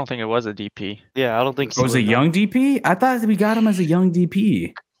shit. I don't think it was a DP. Yeah, I don't think It was a young DP? I thought we got him as a young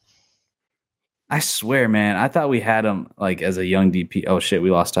DP. I swear, man. I thought we had him like as a young DP. Oh shit, we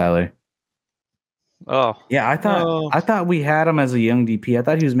lost Tyler. Oh. Yeah, I thought we had him as a young DP. I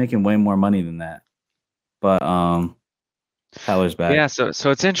thought he was making way more money than that. But Tyler's back. Yeah,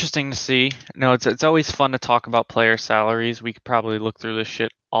 so it's interesting to see. No, it's always fun to talk about player salaries. We could probably look through this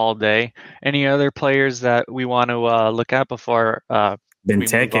shit all day. Any other players that we want to look at before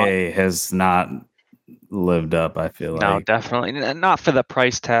Benteke has not lived up, I feel like. No, definitely not for the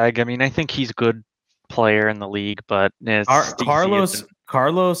price tag. I mean, I think he's a good player in the league, but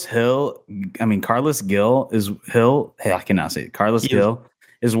Carlos Hill. I mean, Carlos Gill is Hill. Hey, I cannot say it. Carlos Gill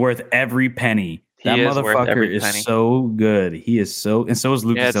is worth every penny. That motherfucker is so good. He is so, and so is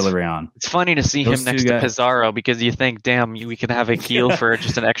Lucas Delareon. It's funny to see him next to Pizarro because you think, damn, we can have a Keel for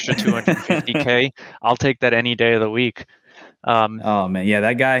just an extra $250K. I'll take that any day of the week. Oh man, yeah,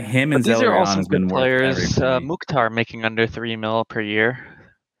 that guy, him and Delareon has been players. Mukhtar making under $3 million per year.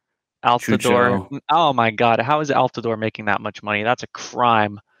 Altidore. Oh my God, how is Altidore making that much money? That's a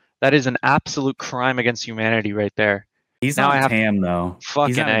crime. That is an absolute crime against humanity right there. He's not TAM though.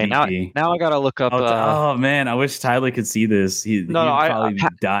 Fucking A. Now I gotta look up. Oh man, I wish Tyler could see this. He'd probably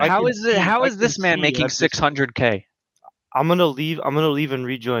die. How is this man making $600K? I'm gonna leave and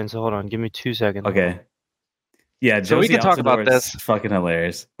rejoin. So hold on, give me 2 seconds. Okay. Yeah, so we can talk about this. Fucking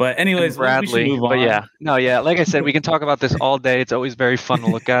hilarious. But anyways, Bradley, we should move on. Like I said, we can talk about this all day. It's always very fun to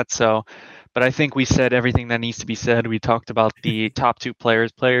look at. So, but I think we said everything that needs to be said. We talked about the top two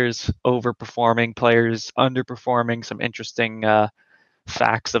players overperforming, players underperforming, some interesting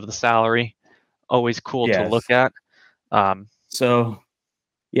facts of the salary. Always cool to look at.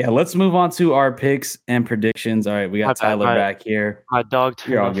 Yeah, let's move on to our picks and predictions. All right, we got Tyler back here. My dog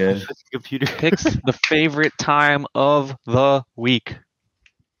turned off the computer. Picks, the favorite time of the week.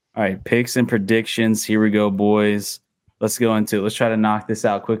 All right, picks and predictions. Here we go, boys. Let's go into it. Let's try to knock this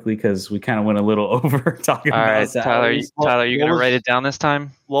out quickly because we kind of went a little over talking about salaries. Tyler, you going to write it down this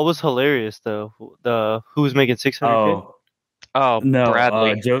time? What was hilarious, though? Who was making $600K? Oh, no,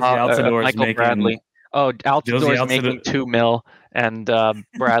 Bradley. Josie Altidore is making... Bradley. Oh, Altidore's making $2 million. And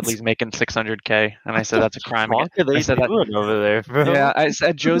Bradley's making $600K, and I said that's a crime. What are they doing over there, bro? Yeah, I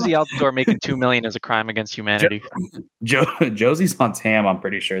said Josie Altidore making $2 million is a crime against humanity. Josie's on TAM, I'm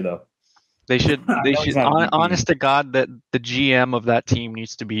pretty sure though. They should. Honest to God, that the GM of that team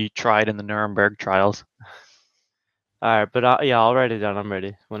needs to be tried in the Nuremberg trials. All right, but I'll write it down. I'm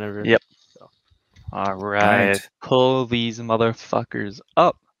ready whenever. Yep. So. All right, pull these motherfuckers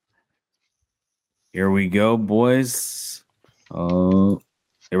up. Here we go, boys. Oh,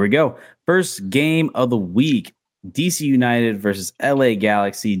 there we go. First game of the week. DC United versus LA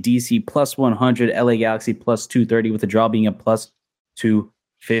Galaxy. DC plus 100, LA Galaxy plus 230 with the draw being a plus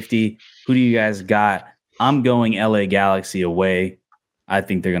 250. Who do you guys got? I'm going LA Galaxy away. I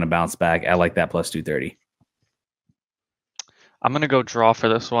think they're going to bounce back. I like that plus 230. I'm going to go draw for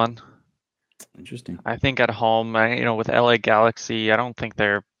this one. Interesting. I think at home, with LA Galaxy, I don't think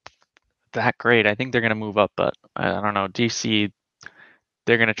they're that great. I think they're going to move up, but I don't know. DC,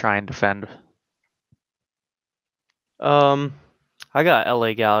 they're going to try and defend. I got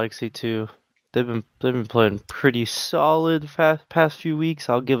LA Galaxy too. They've been playing pretty solid past few weeks.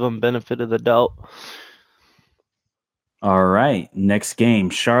 I'll give them benefit of the doubt. All right, next game: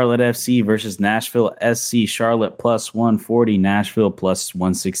 Charlotte FC versus Nashville SC. Charlotte plus 140, Nashville plus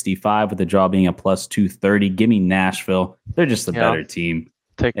 165, with the draw being a plus 230. Give me Nashville. They're just a better team.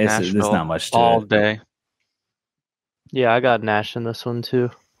 Take Nashville. There's not much to all it. Day. Yeah, I got Nash in this one too.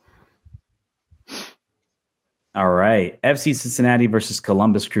 All right. FC Cincinnati versus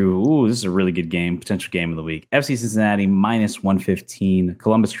Columbus Crew. Ooh, this is a really good game. Potential game of the week. FC Cincinnati minus 115.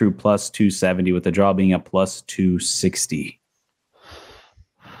 Columbus Crew plus 270 with the draw being a plus 260.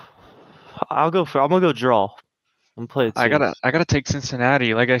 I'm gonna go draw. I'm playing. I gotta take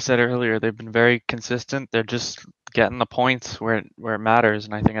Cincinnati. Like I said earlier, they've been very consistent. They're just getting the points where it matters,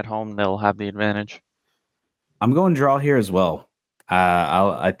 and I think at home they'll have the advantage. I'm going draw here as well.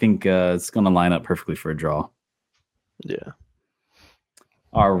 I think it's going to line up perfectly for a draw. Yeah.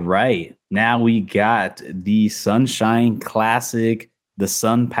 All right. Now we got the Sunshine Classic, the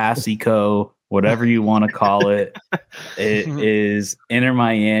Sun Passico, whatever you want to call it. It is Inter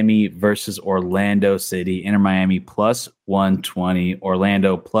Miami versus Orlando City. Inter Miami plus 120,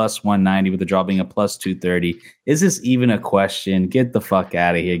 Orlando plus 190 with the draw being a plus 230. Is this even a question? Get the fuck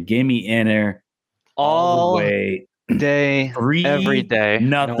out of here. Give me Inter all the way. Day, every day,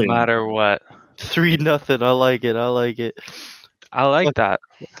 nothing. No matter what. 3-0. I like it. I like that.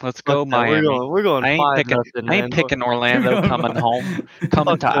 Let's go, Fuck that. Miami. We're going I ain't 5-0, picking. I man. ain't picking Orlando coming home,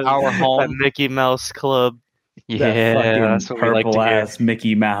 coming to Fuck our that home. Mickey Mouse Club. That Yeah, fucking that's what we like to purple hear. ass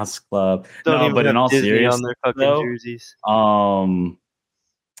Mickey Mouse club. Don't No, even but in have all Disney seriousness, on their fucking though, jerseys.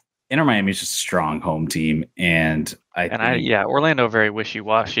 Inter Miami is just a strong home team, and I think Orlando very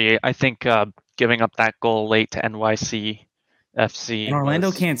wishy-washy. I think giving up that goal late to NYC FC and Orlando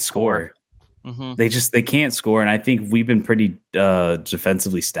was can't score. Mm-hmm. They can't score, and I think we've been pretty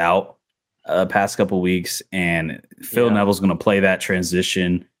defensively stout past couple weeks. And Phil Neville's going to play that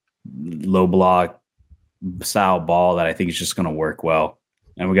transition low block style ball that I think is just going to work well.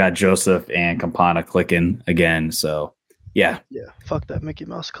 And we got Joseph and Campana clicking again, so yeah. Fuck that Mickey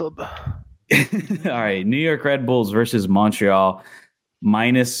Mouse Club. All right, New York Red Bulls versus Montreal.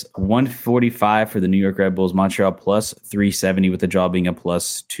 Minus 145 for the New York Red Bulls. Montreal plus 370 with the draw being a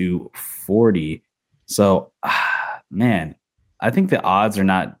plus 240. So, man, I think the odds are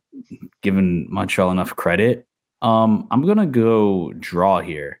not giving Montreal enough credit. I'm going to go draw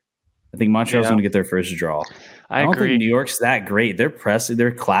here. I think Montreal's going to get their first draw. I don't think New York's that great. They're pressing.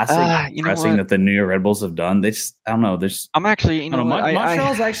 They're classic pressing that the New York Red Bulls have done. They just, I don't know. I'm actually,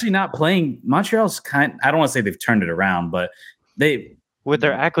 Montreal's actually not playing. Montreal's I don't want to say they've turned it around, but with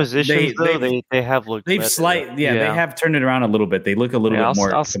their acquisitions, they have looked. They have turned it around a little bit. They look a little bit more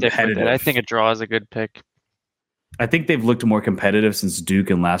competitive. I think a draw is a good pick. I think they've looked more competitive since Duke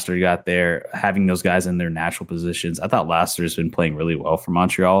and Laster got there, having those guys in their natural positions. I thought Laster's been playing really well for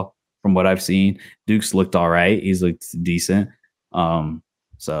Montreal. From what I've seen, Duke's looked all right. He's looked decent.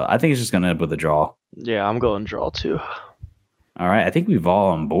 So I think it's just going to end up with a draw. Yeah, I'm going draw too. All right. I think we've all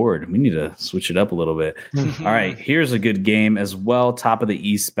on board. We need to switch it up a little bit. All right. Here's a good game as well. Top of the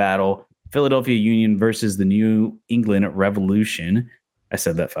East battle. Philadelphia Union versus the New England Revolution. I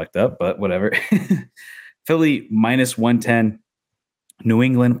said that fucked up, but whatever. Philly minus 110. New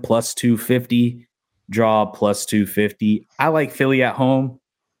England plus 250. Draw plus 250. I like Philly at home.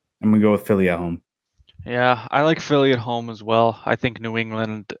 I'm going to go with Philly at home. Yeah, I like Philly at home as well. I think New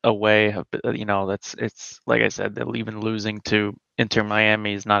England away, it's like I said, they're even losing to Inter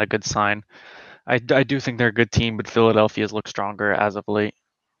Miami is not a good sign. I do think they're a good team, but Philadelphia's look stronger as of late.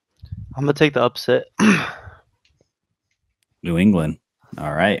 I'm going to take the upset. New England.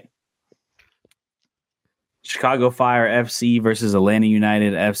 All right. Chicago Fire FC versus Atlanta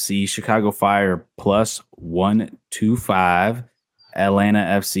United FC. Chicago Fire plus 125. Atlanta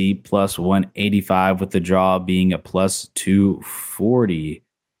FC plus 185 with the draw being a plus 240.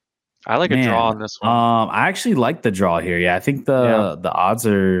 I like a draw on this one. I actually like the draw here. Yeah, I think the odds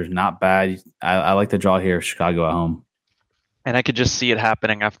are not bad. I like the draw here. Chicago at home. And I could just see it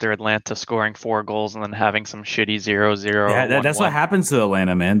happening after Atlanta scoring 4 goals and then having some shitty 0-0. Yeah, that's what happens to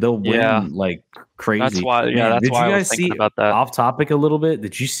Atlanta, man. They'll win like crazy. That's why. Yeah, that's why I was thinking about that. Off topic a little bit.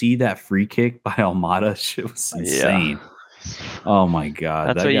 Did you see that free kick by Almada? Shit was insane. Yeah. Oh my god,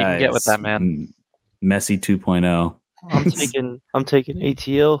 that's what you can get with that man. Messi 2.0. I'm taking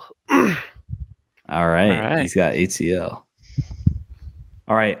ATL. All right, he's got ATL.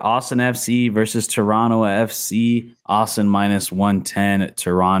 All right, Austin FC versus Toronto FC. Austin minus 110,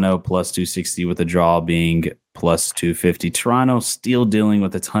 Toronto plus 260 with the draw being plus 250. Toronto still dealing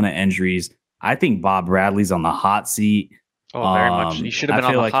with a ton of injuries. I think Bob Bradley's on the hot seat. Oh, very much. He should have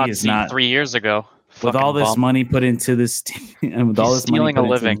been on the hot seat 3 years ago. With all this money put into this team, and with all this stealing money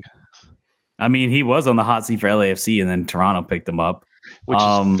a living. I mean, he was on the hot seat for LAFC, and then Toronto picked him up, which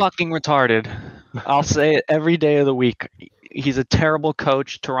is fucking retarded. I'll say it every day of the week. He's a terrible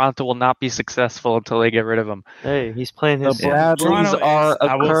coach. Toronto will not be successful until they get rid of him. Hey, he's playing his. The Bradleys are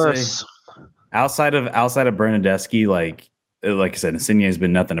a curse. Outside of Bernadeschi, like I said, Insigne has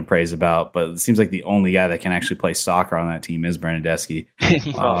been nothing to praise about, but it seems like the only guy that can actually play soccer on that team is Bernadeschi.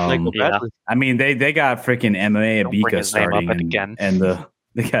 I mean, they got freaking MMA Abika starting,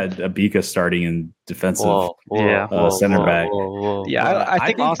 they got Abika starting in defensive center back. I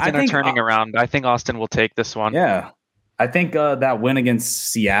think Austin are turning around. I think Austin will take this one. Yeah, I think that win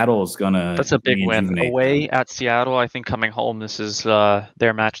against Seattle is gonna. That's a big win away at Seattle. I think coming home, this is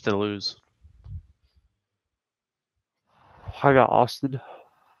their match to lose. I got Austin.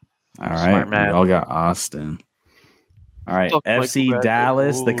 All right, we all got Austin. All right, FC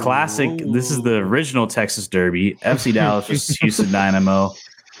Dallas, the classic. This is the original Texas Derby. FC Dallas versus Houston Dynamo.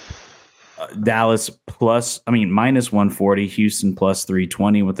 Dallas minus 140. Houston plus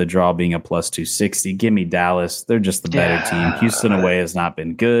 320 with the draw being a plus 260. Give me Dallas. They're just the better team. Houston away has not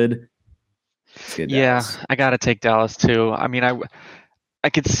been good. I got to take Dallas too. I mean, I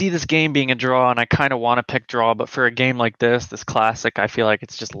could see this game being a draw, and I kind of want to pick draw, but for a game like this classic, I feel like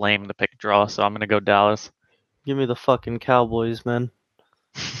it's just lame to pick draw, so I'm going to go Dallas. Give me the fucking Cowboys, man.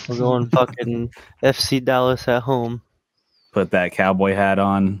 We're going fucking FC Dallas at home. Put that cowboy hat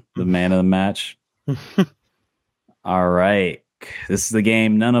on, the man of the match. All right. This is the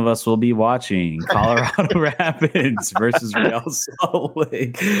game none of us will be watching. Colorado Rapids versus Real Salt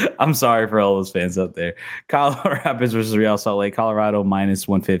Lake. I'm sorry for all those fans out there. Colorado Rapids versus Real Salt Lake. Colorado minus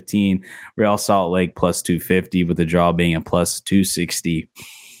 115. Real Salt Lake plus 250 with the draw being a plus 260.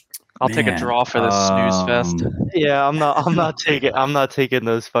 I'll take a draw for this snooze fest. Yeah, I'm not taking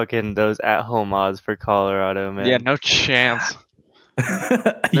those at home odds for Colorado, man. Yeah, no chance.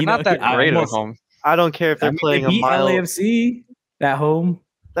 They're not that great at home. I don't care if they're playing a mile. LAFC at home.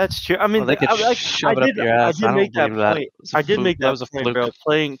 That's true. I mean, they could shove it up your ass. I did make that point. I did make that was a point, fluke. bro.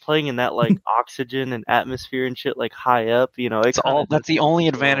 Playing in that like oxygen and atmosphere and shit, like high up. You know, that's the only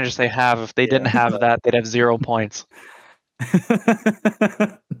advantage they have. If they didn't have that, they'd have 0 points.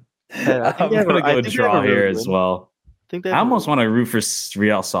 I'm gonna go draw here as well. I almost want to root for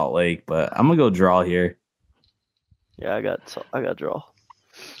Real Salt Lake, but I'm gonna go draw here. Yeah, I got draw.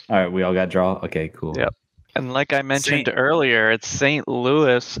 All right, we all got draw. Okay, cool. Yep. And like I mentioned earlier, it's St.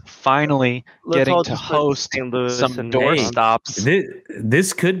 Louis finally getting to host some doorstops.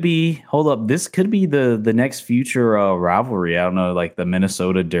 This could be This could be the next future rivalry. I don't know, like the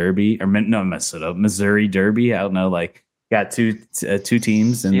Minnesota Derby Missouri Derby. I don't know, like got two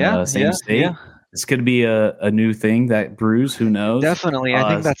teams in the same state. Yeah. This could be a new thing that brews. Who knows? Definitely. I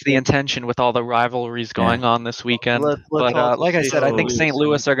think that's the intention with all the rivalries going on this weekend. But like I said, I think St.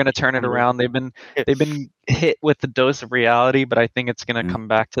 Louis are going to turn it around. They've been hit with the dose of reality, but I think it's going to come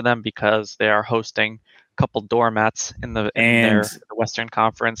back to them because they are hosting a couple doormats in their Western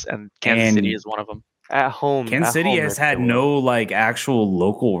Conference, and Kansas City is one of them. At home, Kansas City has had no like actual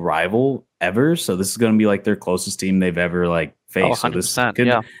local rival ever, so this is going to be like their closest team they've ever like faced. So this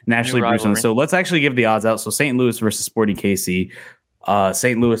could naturally brew something. So let's actually give the odds out. So St. Louis versus Sporting KC,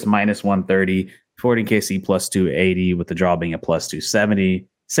 St. Louis minus 130, Sporting KC plus 280 with the draw being a plus 270.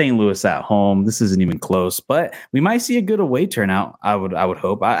 St. Louis at home. This isn't even close, but we might see a good away turnout. I would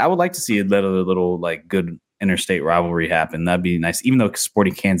hope. I would like to see a little like good interstate rivalry happen. That'd be nice. Even though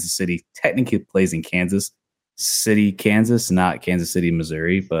Sporting Kansas City technically plays in Kansas City, Kansas, not Kansas City,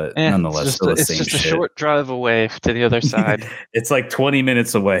 Missouri, but nonetheless, it's just a short drive away to the other side. It's like 20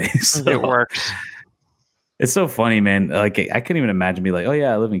 minutes away. So it works. It's so funny, man. Like I couldn't even imagine be like, oh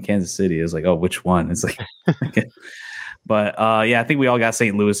yeah, I live in Kansas City. It's like, oh, which one? It's like, but yeah, I think we all got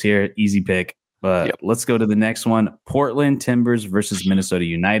St. Louis here. Easy pick. But let's go to the next one. Portland Timbers versus Minnesota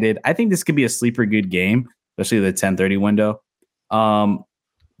United. I think this could be a sleeper good game, especially the 10:30 window.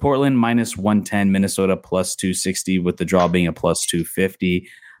 Portland minus 110, Minnesota plus 260 with the draw being a plus 250.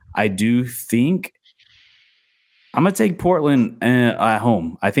 I do think I'm going to take Portland at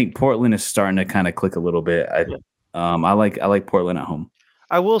home. I think Portland is starting to kind of click a little bit. I like Portland at home.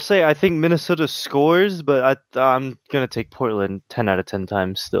 I will say I think Minnesota scores, but I'm going to take Portland 10 out of 10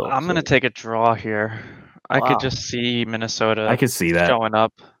 times still. I'm going to take a draw here. I could just see Minnesota I could see that showing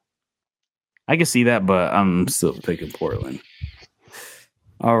up. I can see that, but I'm still picking Portland.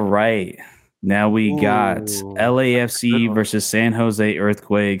 All right. Now we got LAFC versus San Jose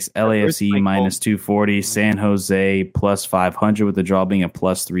Earthquakes. LAFC minus 240. San Jose plus 500 with the draw being a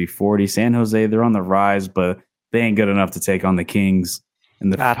plus 340. San Jose, they're on the rise, but they ain't good enough to take on the Kings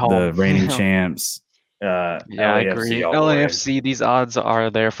and the reigning champs. I agree. LAFC, these odds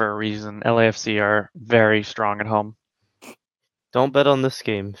are there for a reason. LAFC are very strong at home. Don't bet on this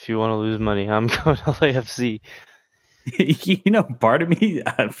game if you want to lose money. I'm going to LAFC. Part of me,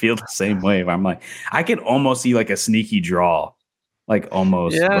 I feel the same way. I'm like, I could almost see like a sneaky draw, like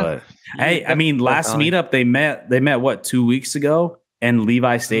almost. Yeah. But hey, I mean, last meetup they met what 2 weeks ago in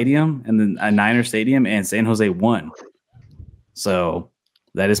Levi Stadium and then Niner Stadium, and San Jose won. So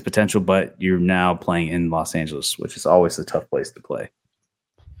that is potential, but you're now playing in Los Angeles, which is always a tough place to play.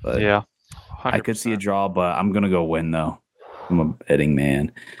 But yeah, 100%. I could see a draw, but I'm gonna go win though. I'm a betting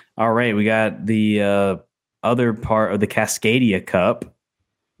man. All right, we got the other part of the Cascadia Cup,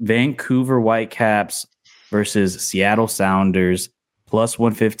 Vancouver Whitecaps versus Seattle Sounders, plus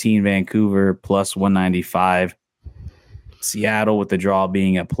 115 Vancouver, plus 195 Seattle, with the draw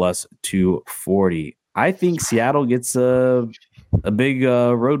being at plus 240. I think Seattle gets a big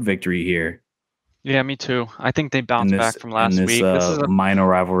road victory here. Yeah, me too. I think they bounced back from last week. This is a minor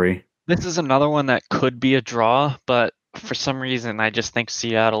rivalry. This is another one that could be a draw, but for some reason, I just think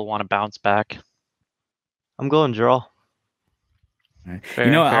Seattle want to bounce back. I'm going draw.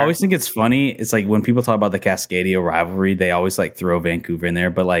 Fair. I always think it's funny. It's like when people talk about the Cascadia rivalry, they always like throw Vancouver in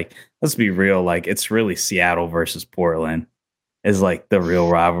there. But like, let's be real. Like, it's really Seattle versus Portland. is like the real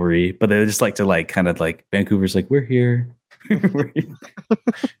rivalry. But they just like to like kind of like Vancouver's like we're here, we're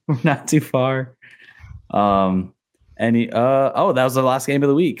not too far. That was the last game of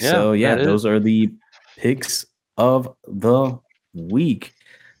the week. Yeah, So yeah, that is. those are the picks of the week.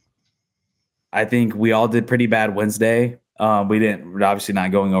 I think we all did pretty bad Wednesday. We're obviously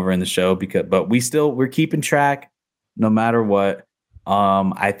not going over in the show but we're keeping track no matter what.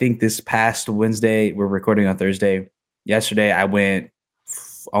 I think this past Wednesday, we're recording on Thursday. Yesterday, I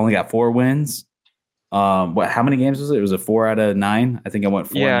only got 4 wins. How many games was it? It was a 4 out of 9. I think I went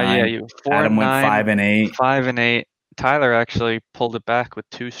 4 and 9. You 4 Adam and went 9, 5 and 8. 5 and 8. Tyler actually pulled it back with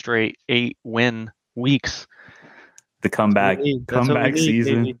 2 straight 8-win weeks. The comeback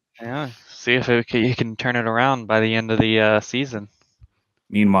season. Baby. Yeah, see if you can turn it around by the end of the season.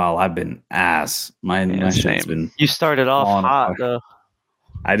 Meanwhile, I've been ass. My shit's been. You started off hot though.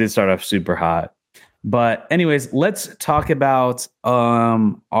 I did start off super hot. But anyways, let's talk about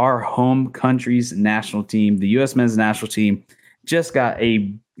our home country's national team. The U.S. men's national team just got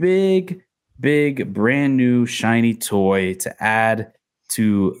a big, brand new shiny toy to add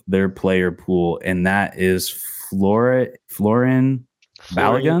to their player pool, and that is Florian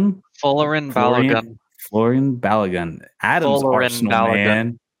Balogun. Florian Balogun. Adam's Arsenal Balogun.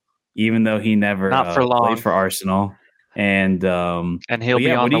 Man, even though he never played for Arsenal. And he'll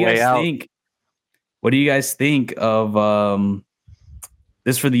be on the way out. What do you guys think of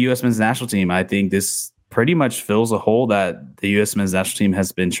this for the U.S. men's national team? I think this pretty much fills a hole that the U.S. men's national team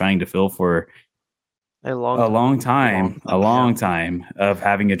has been trying to fill for a long time of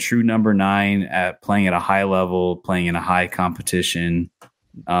having a true number 9 at playing at a high level, playing in a high competition.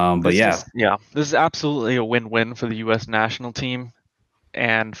 This is absolutely a win-win for the U.S. national team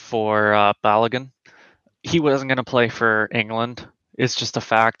and for Balogun. He wasn't going to play for England. It's just a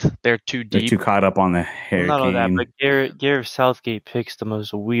fact. They're too deep. They're too caught up on the hurricane. Not only that, but Gareth Southgate picks the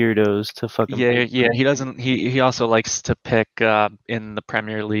most weirdos to fucking. Yeah. He doesn't. He also likes to pick in the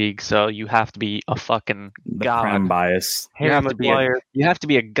Premier League. So you have to be a fucking god. Prem bias. You have to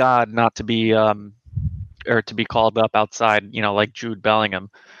be a god, not to be or to be called up outside. Like Jude Bellingham,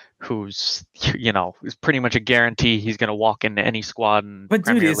 who's is pretty much a guarantee he's going to walk into any squad. But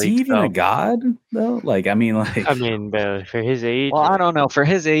Premier dude, is League, he even a god though? For his age. Well, I don't know. For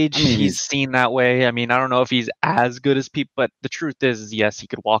his age, he's seen that way. I don't don't know if he's as good as people, but the truth is, yes, he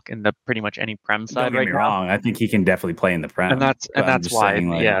could walk into pretty much any Prem side. Don't get me wrong. I think he can definitely play in the Prem, and that's why.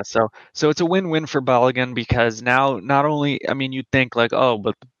 So it's a win-win for Balogun because now not only you'd think like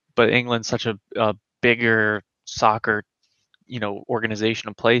but England's such a bigger soccer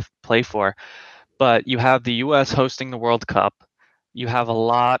organization to play for, but you have the US hosting the World Cup. You have a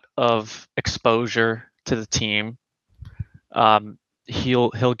lot of exposure to the team.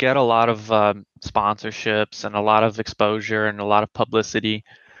 He'll get a lot of sponsorships and a lot of exposure and a lot of publicity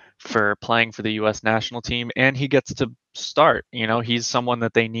for playing for the US national team, and he gets to start. He's someone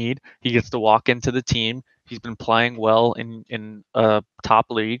that they need. He gets to walk into the team. He's been playing well in a top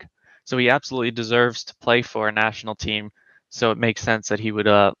league, so he absolutely deserves to play for a national team. So it makes sense that he would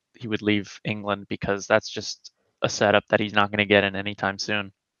leave England because that's just a setup that he's not going to get in anytime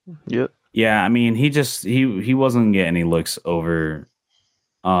soon. Yep. Yeah, he wasn't getting any looks over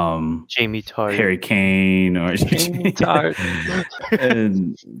Jamie Tart, Harry Kane, or Jamie Tart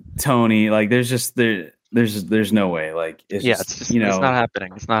and Tony. Like there's no way. Like it's not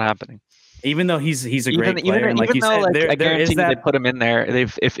happening. It's not happening. Even though he's a great player, and like you said, I guarantee they put him in there.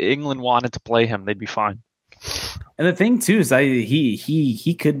 If England wanted to play him, they'd be fine. And the thing too is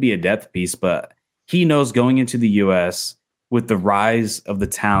he could be a depth piece, but he knows going into the US with the rise of the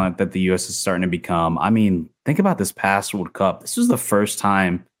talent that the US is starting to become. Think about this past World Cup. This was the first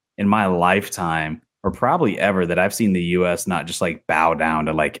time in my lifetime, or probably ever, that I've seen the US not just like bow down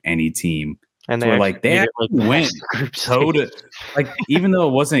to like any team. And they went toe to, like, even though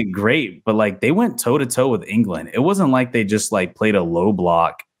it wasn't great, but like they went toe to toe with England. It wasn't like they just like played a low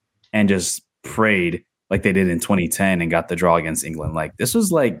block and just prayed like they did in 2010 and got the draw against England. Like this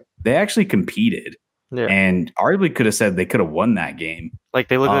was like they actually competed, and arguably could have said they could have won that game. Like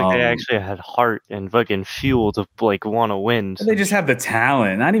they looked like they actually had heart and fucking fuel to like want to win. They just have the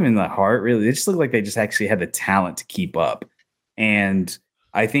talent, not even the heart. Really, they just look like they just actually had the talent to keep up. And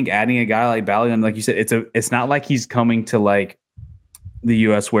I think adding a guy like Balogun, like you said, it's not like he's coming to like the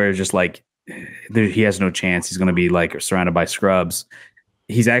US where it's just like he has no chance. He's going to be like surrounded by scrubs.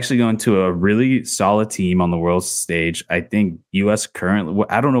 He's actually going to a really solid team on the world stage. I think US currently,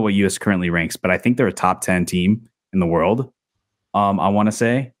 I don't know what US currently ranks, but I think they're a top 10 team in the world. I want to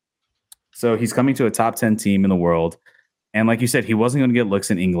say. So he's coming to a top 10 team in the world. And like you said, he wasn't going to get looks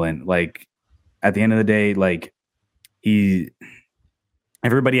in England. Like at the end of the day, like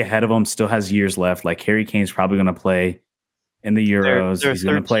everybody ahead of him still has years left. Like Harry Kane's probably going to play in the Euros. They're He's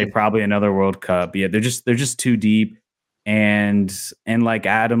going to play 13th. probably another World Cup. Yeah, they're just too deep. And like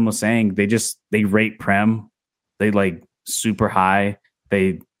Adam was saying, they rate Prem. They like super high.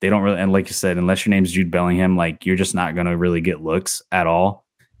 They don't really, and like you said, unless your name's Jude Bellingham, like you're just not going to really get looks at all.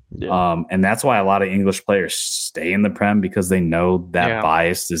 Yeah. And that's why a lot of English players stay in the Prem because they know that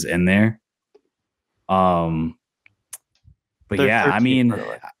bias is in there. But They're yeah, I 13th, mean, by the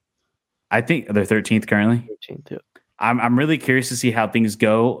way. I think they're 13th currently. 13th, yeah. I'm really curious to see how things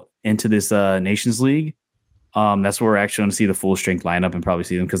go into this Nations League. That's where we're actually going to see the full strength lineup and probably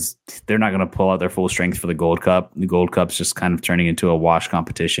see them because they're not going to pull out their full strength for the Gold Cup. The Gold Cup's just kind of turning into a wash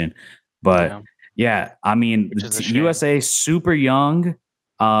competition. But yeah I mean, the USA super young.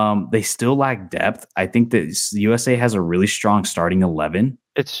 They still lack depth. I think that the USA has a really strong starting 11.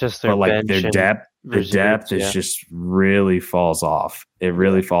 It's just their but like bench their and depth, reserves, is just really falls off. It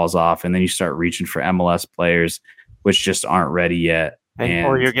really falls off, and then you start reaching for MLS players, which just aren't ready yet.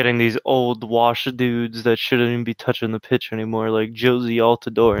 or you're getting these old wash dudes that shouldn't even be touching the pitch anymore, like Josie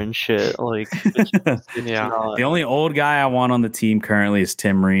Altidore and shit. Like, it's not. The only old guy I want on the team currently is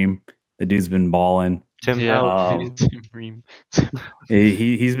Tim Ream. The dude's been balling. Tim Ream.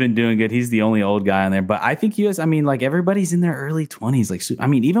 He's been doing good. He's the only old guy on there. But I think I mean, like everybody's in their early 20s. Like, I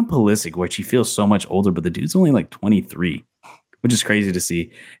mean, even Pulisic, which he feels so much older, but the dude's only like 23, which is crazy to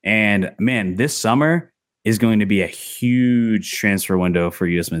see. And man, this summer is going to be a huge transfer window for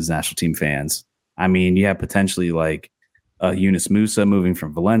U.S. men's national team fans. I mean, you have potentially like Yunus Musa moving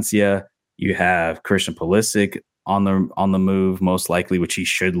from Valencia. You have Christian Pulisic on the move, most likely, which he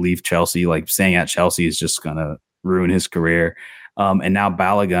should leave Chelsea. Like staying at Chelsea is just gonna ruin his career. And now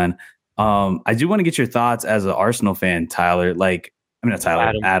Balogun. I do want to get your thoughts as an Arsenal fan, Tyler. Like, I mean, not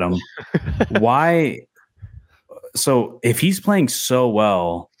Tyler, Adam. Why? So if he's playing so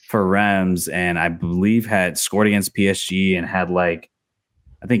well for Reims, and I believe had scored against PSG and had like,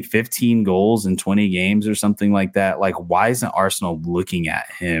 I think 15 goals in 20 games or something like that. Like, why isn't Arsenal looking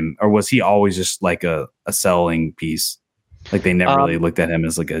at him? Or was he always just like a selling piece? Like they never really looked at him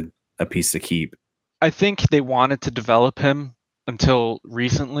as like a piece to keep. I think they wanted to develop him until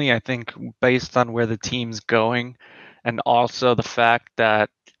recently. I think based on where the team's going and also the fact that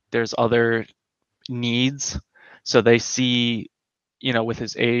there's other needs. So they see, with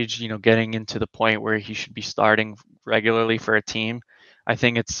his age, getting into the point where he should be starting regularly for a team. I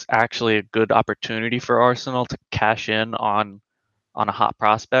think it's actually a good opportunity for Arsenal to cash in on a hot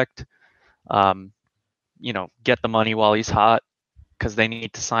prospect. Get the money while he's hot because they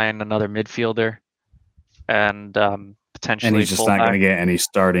need to sign another midfielder and potentially. And he's just not going to get any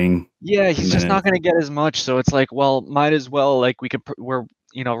starting. Yeah, he's just not going to get as much. So it's like, well, might as well. Like we're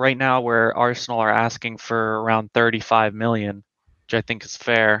right now where Arsenal are asking for around 35 million, which I think is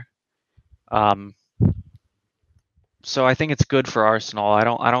fair. So I think it's good for Arsenal. I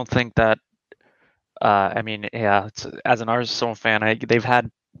don't think that. I mean, yeah, as an Arsenal fan, they've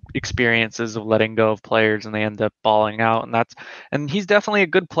had experiences of letting go of players and they end up balling out, and he's definitely a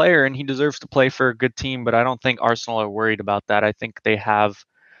good player and he deserves to play for a good team. But I don't think Arsenal are worried about that. I think they have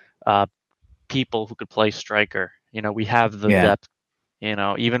people who could play striker. We have the depth.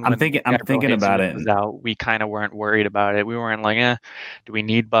 Even when I'm thinking about it. Was out, we kind of weren't worried about it. We weren't like, do we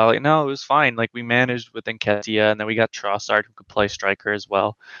need Bali? No, it was fine. Like we managed with Nketiah, and then we got Trossard who could play striker as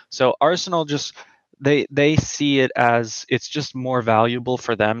well. So Arsenal just they see it as it's just more valuable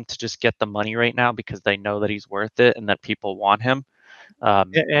for them to just get the money right now because they know that he's worth it and that people want him.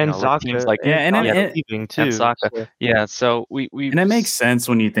 And Zaka, like leaving too. And Zaka. Yeah, so we and it makes sense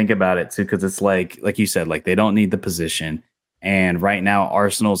when you think about it too, because it's like you said, like they don't need the position. And right now,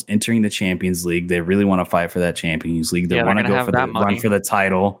 Arsenal's entering the Champions League. They really want to fight for that Champions League. They want to go for the run for the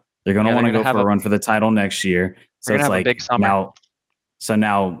title. They're going to want to go for a run for the title next year. So it's like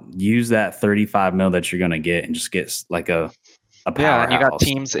now use that 35 mil that you're going to get and just get like a powerhouse. Yeah,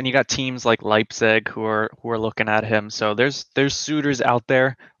 and you got teams like Leipzig who are looking at him. So there's suitors out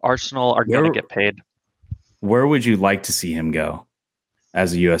there. Arsenal are going to get paid. Where would you like to see him go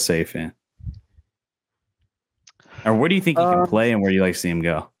as a USA fan? Or where do you think he can play and where do you like to see him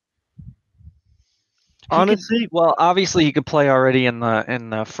go? Honestly, obviously he could play already in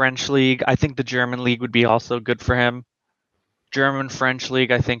the French league. I think the German league would be also good for him. German, French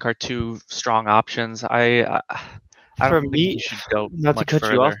league, I think, are two strong options. I don't think he should go not to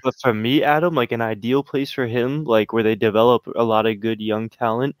cut you off, but for me, Adam, like an ideal place for him, like where they develop a lot of good young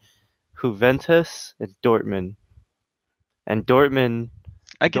talent, Juventus and Dortmund. And Dortmund,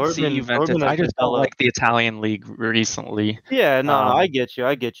 I could see Juventus. Dortmund I has just don't developed. like the Italian league recently. Yeah, no, I Um, get you.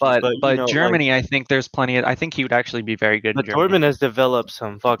 But But you know, Germany, I think there's plenty of. I think he would actually be very good in but Germany. Dortmund has developed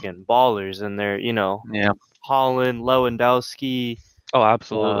some fucking ballers in there. You know, Yeah. Holland, Lewandowski, Oh,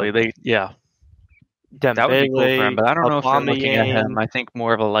 absolutely. That would be cool for him. Dembele, But I don't know if they're looking at him. Aubameyang. I think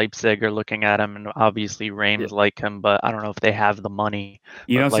more of a Leipzig are looking at him, and obviously Yeah. Reims like him. But I don't know if they have the money.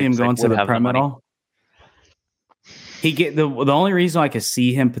 You But don't see him Leipzig going to would the have Prem at money. all. The only reason I could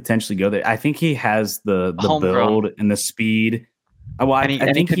see him potentially go there, I think he has the Homegrown. build and the speed. Well, I And he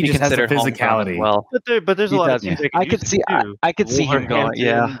think could he be just has the considered homegrown as physicality. well. But there's a He lot of does. teams Yeah. that can I use could him see. too. I could see him going.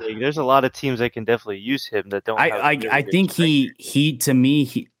 Yeah. Wolverhampton, there's a lot of teams that can definitely use him that don't. Have I really good think strikers. he to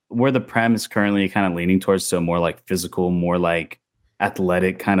me where the Prem is currently kind of leaning towards, so more like physical, more like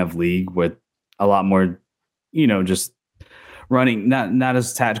athletic kind of league with a lot more, just running, not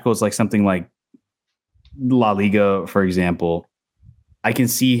as tactical as like something like La Liga, for example. I can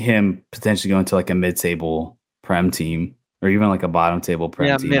see him potentially going to like a mid-table Prem team or even like a bottom-table Prem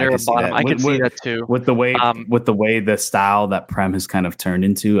Yeah, team. mid I or can see bottom. that. I can see that too. With the way the style that Prem has kind of turned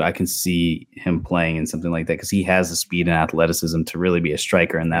into, I can see him playing in something like that because he has the speed and athleticism to really be a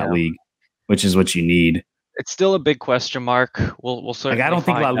striker in that league, which is what you need. It's still a big question mark. We'll certainly. Like I don't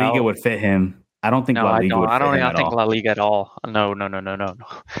think La Liga would fit him. I don't think La Liga would fit him at think all. La Liga at all. No.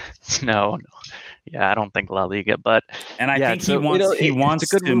 No. Yeah, I don't think La Liga, but And I think he wants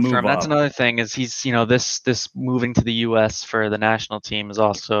it's a good to move for him. move That's up. another thing is he's this moving to the US for the national team is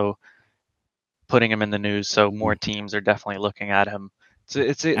also putting him in the news. So more teams are definitely looking at him. And I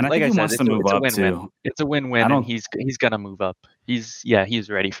like think I he said, wants it's to move a up win-win. too. It's a win-win, and he's gonna move up. He's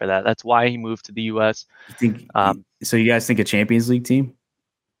ready for that. That's why he moved to the US. You think so? You guys think a Champions League team?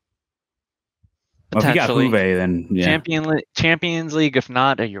 Well, if you got Potentially. Juve, then yeah. Champions League, if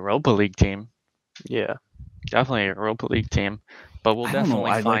not a Europa League team. Yeah, definitely a Europa League team. But we'll definitely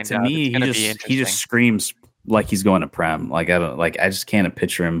find like, to out. me, It's gonna be interesting. he just screams like he's going to Prem. Like I just can't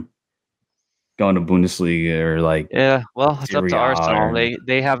picture him going to Bundesliga or like. Yeah, well, it's up to Arsenal. Or,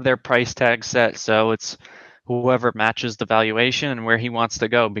 They have their price tag set, so it's whoever matches the valuation and where he wants to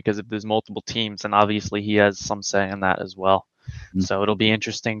go. Because if there's multiple teams, and obviously he has some say in that as well. Mm-hmm. So it'll be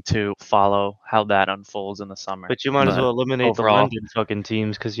interesting to follow how that unfolds in the summer. But you might as well eliminate the London fucking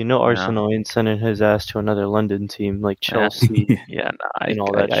teams because Arsenal ain't sending his ass to another London team like Chelsea. I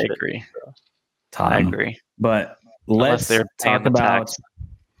agree. I agree. But let's talk about.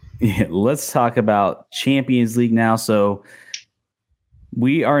 Yeah, let's talk about Champions League now. So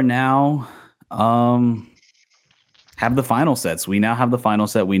we are now have the final sets. We now have the final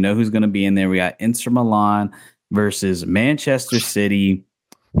set. We know who's going to be in there. We got Inter Milan versus Manchester City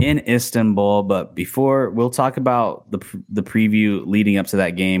in Istanbul. But before, we'll talk about the preview leading up to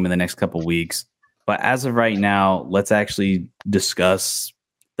that game in the next couple weeks. But as of right now, let's actually discuss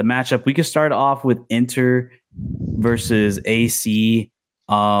the matchup. We could start off with Inter versus AC.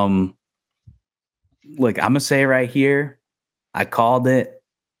 Look, I'm gonna say right here, I called it.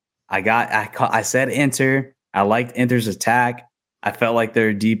 I said Inter. I liked Inter's attack. I felt like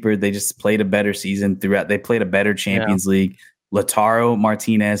they're deeper. They just played a better season throughout. They played a better Champions League. Lautaro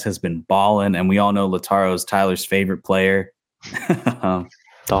Martinez has been balling, and we all know Lautaro is Tyler's favorite player.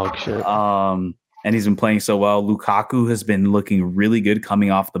 Dog shit. And he's been playing so well. Lukaku has been looking really good coming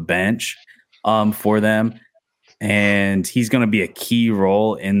off the bench for them. And he's going to be a key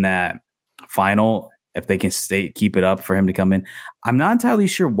role in that final if they can keep it up for him to come in. I'm not entirely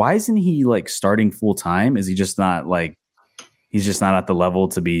sure. Why isn't he like starting full time? Is he just not like he's just not at the level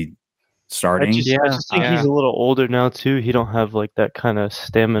to be starting? I just think he's a little older now too. He don't have like that kind of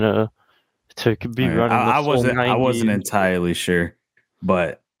stamina to be running. I wasn't entirely sure,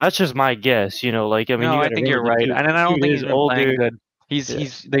 but that's just my guess. I think you're right, and I don't think he's older. Good.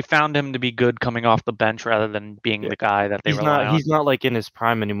 They found him to be good coming off the bench rather than being the guy that they rely on. He's not like in his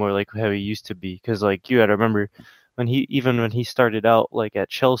prime anymore, like how he used to be. Because like you got to remember when he started out like at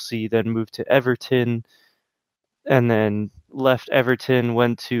Chelsea, then moved to Everton, and then left Everton,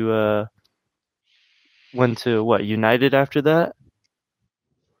 went to what, United after that,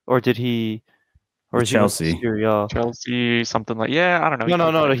 or did he? Or Chelsea. Chelsea, something like I don't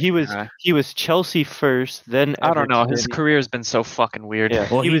know. No. He was Chelsea first, then Everton. I don't know. His career has been so fucking weird. Yeah.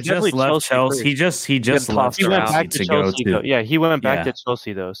 Well, he just left Chelsea. He just left He went back to Chelsea. Go to. Yeah, he went back to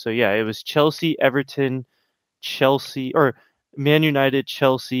Chelsea though. So it was Chelsea, Everton, Chelsea, or Man United,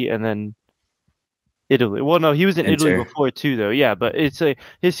 Chelsea, and then Italy. Well, no, he was in Italy before too though. Yeah, but it's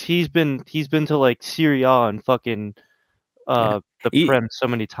he's been to like Serie A and fucking the Prem so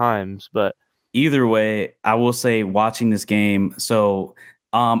many times, but. Either way, I will say watching this game, so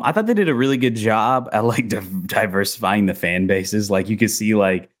I thought they did a really good job at like diversifying the fan bases. Like you could see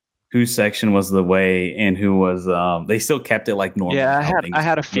like whose section was the way and who was. They still kept it like normal. Yeah, how I things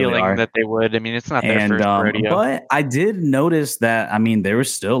had a really feeling are. that they would. I mean, it's not their And first rodeo. but I did notice that there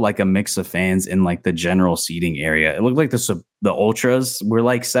was still like a mix of fans in like the general seating area. It looked like the ultras were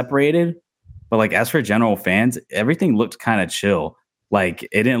like separated, but like as for general fans, everything looked kind of chill. Like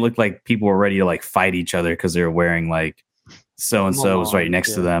it didn't look like people were ready to like fight each other because they were wearing like so and so was right Milan,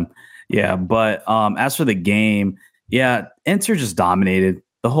 next to yeah. them. Yeah, but as for the game, yeah, Inter just dominated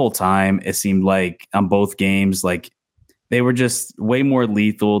the whole time. It seemed like on both games, like they were just way more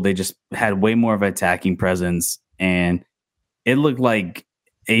lethal. They just had way more of an attacking presence, and it looked like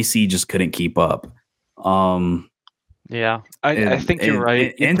AC just couldn't keep up. Yeah, I think you're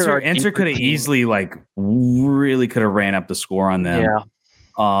right. Inter could have easily like really could have ran up the score on them. Yeah.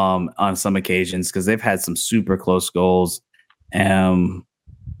 On some occasions because they've had some super close goals.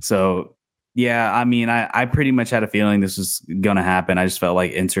 So yeah, I pretty much had a feeling this was gonna happen. I just felt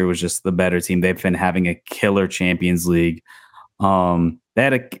like Inter was just the better team. They've been having a killer Champions League. They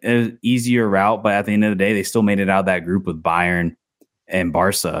had a easier route, but at the end of the day, they still made it out of that group with Bayern and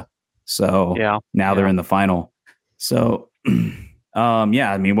Barca. So now they're in the final. So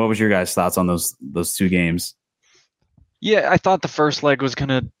yeah, what was your guys' thoughts on those two games? Yeah, I thought the first leg was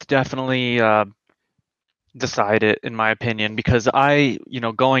gonna definitely decide it, in my opinion, because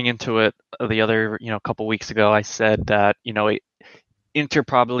going into it the other couple weeks ago, I said that Inter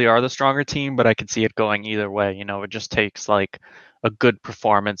probably are the stronger team, but I could see it going either way. It just takes like a good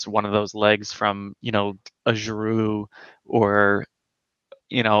performance, one of those legs from a Giroud or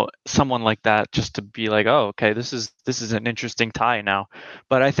someone like that, just to be like, oh, okay, this is an interesting tie now.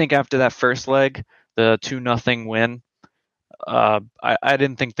 But I think after that first leg, the 2-0 win, I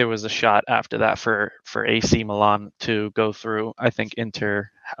didn't think there was a shot after that for AC Milan to go through. I think Inter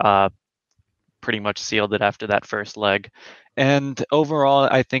pretty much sealed it after that first leg. And overall,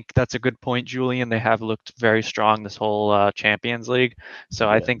 I think that's a good point, Julian. They have looked very strong this whole Champions League. So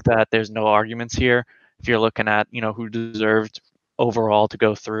I think that there's no arguments here. If you're looking at who deserved overall to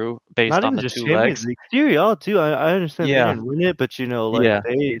go through based Not on even the just two Champions legs. League. Serie A too. I understand they Yeah. didn't win it, but they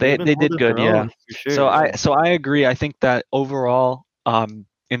did good, yeah. for sure. So I agree. I think that overall,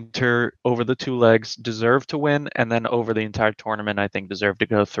 Inter over the two legs deserve to win, and then over the entire tournament, I think deserve to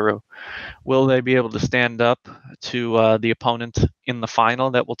go through. Will they be able to stand up to the opponent in the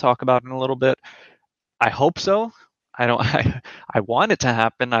final that we'll talk about in a little bit? I hope so. I don't. I want it to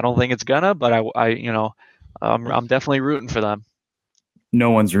happen. I don't think it's gonna, but I'm definitely rooting for them. No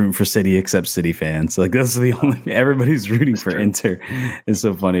one's rooting for City except City fans. Like that's the only everybody's rooting for Inter. It's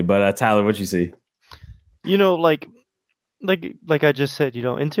so funny. But Tyler, what you see? Like I just said,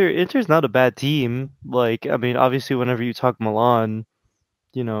 Inter's not a bad team. Obviously, whenever you talk Milan,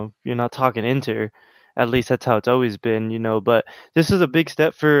 you're not talking Inter. At least that's how it's always been, But this is a big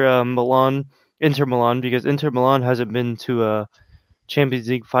step for Inter Milan, because Inter Milan hasn't been to a Champions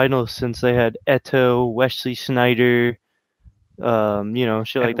League final since they had Eto'o, Wesley Sneijder,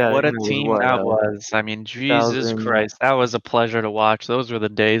 shit like that. What a team that was! I mean, Jesus Christ, that was a pleasure to watch. Those were the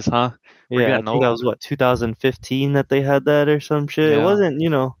days, huh? I think that was 2015 that they had that or some shit. Yeah. It wasn't,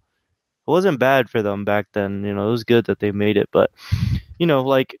 it wasn't bad for them back then. It was good that they made it, but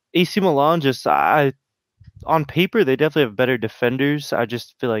like AC Milan, on paper they definitely have better defenders. I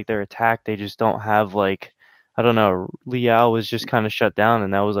just feel like their attack, they just don't have I don't know. Leao was just kind of shut down,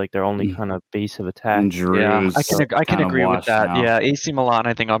 and that was like their only kind of base of attack. Yeah, I can agree with that. Now. Yeah, AC Milan,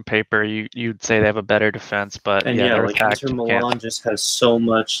 I think on paper you'd say they have a better defense, but their attack Inter Milan just has so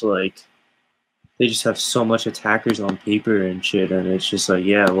much they just have so much attackers on paper and shit, and it's just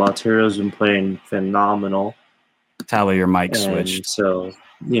Lautero's been playing phenomenal. Tyler, your mic switched. So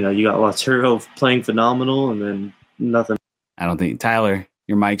you got Lautaro playing phenomenal, and then nothing. I don't think Tyler,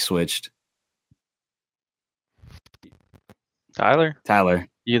 your mic switched. Tyler,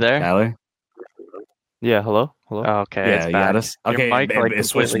 you there? Tyler. Yeah, hello. Okay, yeah, it's you back. got us. Okay, your mic, it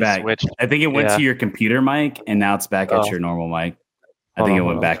switched back. I think it went to your computer mic, and now it's back at your normal mic. I think it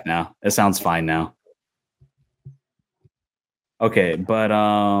went back now. It sounds fine now. Okay, but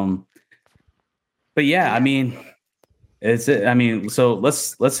yeah, so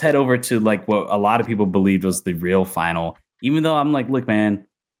let's head over to like what a lot of people believed was the real final. Even though I'm like, look, man,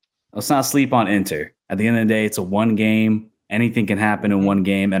 let's not sleep on Inter. At the end of the day, it's a one game. Anything can happen in one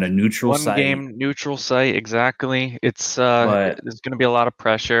game at a neutral site. One game, neutral site, exactly. It's there's going to be a lot of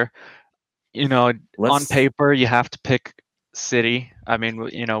pressure. On paper, you have to pick City. I mean,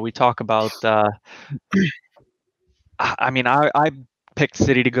 we talk about. I picked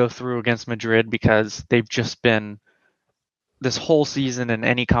City to go through against Madrid because they've just been this whole season in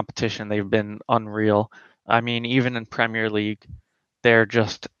any competition, they've been unreal. I mean, even in Premier League, they're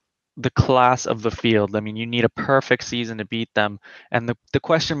just the class of the field. I mean, you need a perfect season to beat them. And the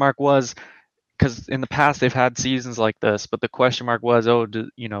question mark was, because in the past they've had seasons like this, but the question mark was, there's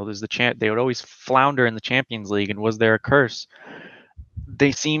they would always flounder in the Champions League, and was there a curse?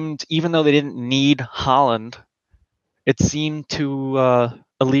 They seemed, even though they didn't need Haaland, it seemed to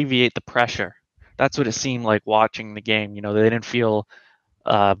alleviate the pressure. That's what it seemed like watching the game. They didn't feel,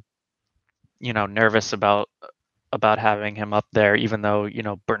 nervous about having him up there, even though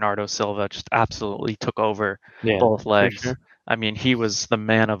Bernardo Silva just absolutely took over both legs. Sure. I mean, he was the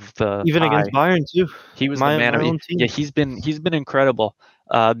man of the Even against Bayern too. He was my the man of own team. Yeah, he's been incredible.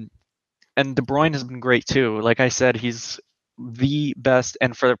 And De Bruyne has been great too. Like I said, he's the best,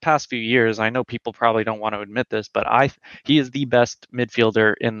 and for the past few years, I know people probably don't want to admit this, but he is the best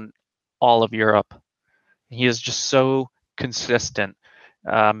midfielder in all of Europe. He is just so consistent.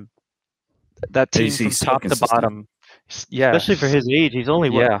 That team from top to bottom, especially for his age, he's only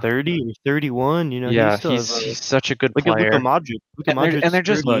 30 or 31. He's such a good player. Look at Modric. And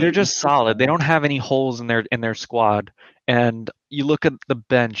they're just solid. They don't have any holes in their squad. And you look at the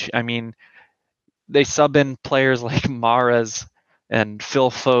bench. I mean, they sub in players like Mahrez and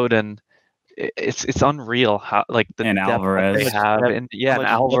Phil Foden. It's unreal how the and depth Alvarez that they have, and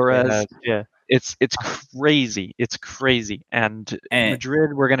Alvarez. Yeah. It's crazy. It's crazy. And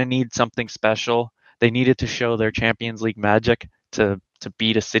Madrid were going to need something special. They needed to show their Champions League magic to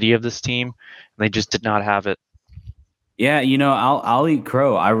beat a city of this team. And they just did not have it. Yeah, I'll eat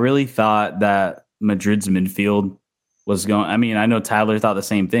crow. I really thought that Madrid's midfield was going. I mean, I know Tyler thought the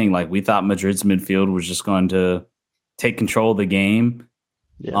same thing. Like, we thought Madrid's midfield was just going to take control of the game.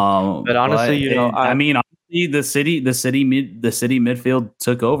 Yeah. But honestly, the city midfield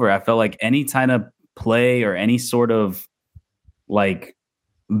took over. I felt like any kind of play or any sort of like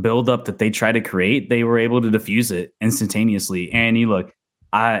build up that they try to create, they were able to diffuse it instantaneously. And you look,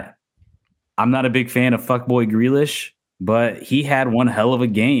 I'm not a big fan of fuckboy Grealish, but he had one hell of a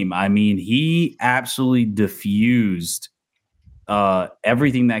game. I mean, he absolutely diffused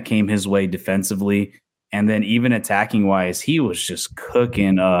everything that came his way defensively. And then even attacking wise, he was just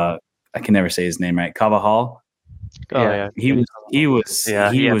cooking. I can never say his name right. Carvajal. He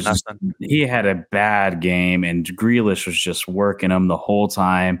had a bad game, and Grealish was just working him the whole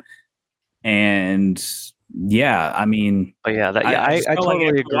time. And I mean, I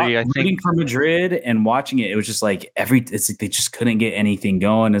totally agree. I think for Madrid and watching it, it was just like it's like they just couldn't get anything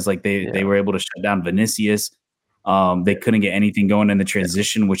going. It's like they were able to shut down Vinicius. They couldn't get anything going in the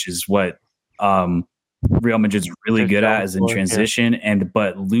transition, which is what Real Madrid's really good at, is in transition.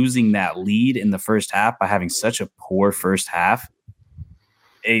 But losing that lead in the first half by having such a poor first half,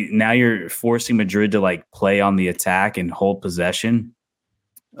 now you're forcing Madrid to like play on the attack and hold possession,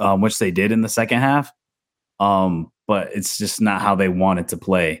 which they did in the second half. But it's just not how they wanted to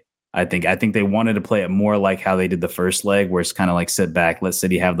play. I think they wanted to play it more like how they did the first leg, where it's kind of like sit back, let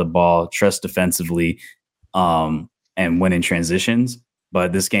City have the ball, trust defensively, and win in transitions.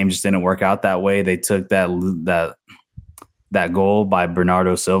 But this game just didn't work out that way. They took that goal by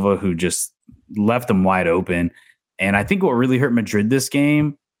Bernardo Silva, who just left them wide open. And I think what really hurt Madrid this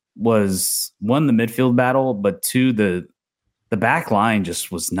game was, one, the midfield battle, but two, the back line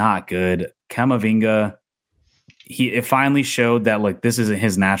just was not good. Camavinga, it finally showed that like this isn't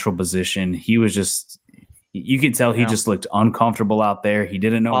his natural position. He was just, you could tell he just looked uncomfortable out there. He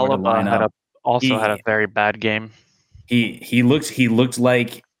didn't know where to line up. Had a very bad game. He looked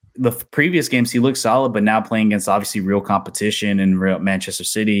like the previous games he looked solid, but now playing against obviously real competition and real Manchester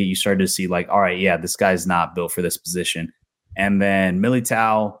City, you started to see like, all right, yeah, this guy's not built for this position. And then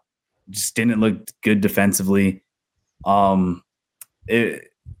Militao just didn't look good defensively. It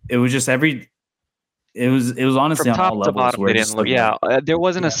was just it was honestly from on top all to levels bottom, where they didn't look. There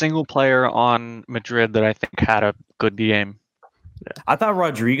wasn't a single player on Madrid that I think had a good game. I thought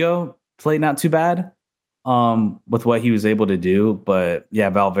Rodrigo played not too bad. With what he was able to do, but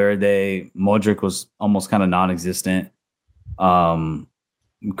yeah, Valverde, Modric was almost kind of non-existent.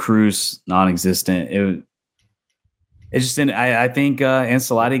 Cruz non-existent. It just didn't. I think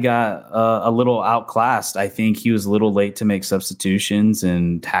Ancelotti got a little outclassed. I think he was a little late to make substitutions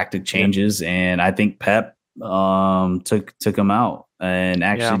and tactic changes, and I think Pep took him out and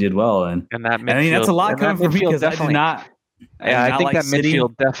actually did well. And that midfield, I mean, that's a lot coming from me because I did not. I think like that City.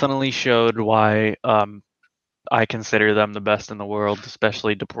 Midfield definitely showed why I consider them the best in the world,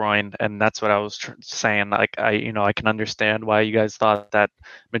 especially De Bruyne, and that's what I was saying. Like I can understand why you guys thought that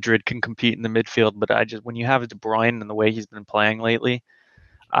Madrid can compete in the midfield, but when you have De Bruyne and the way he's been playing lately,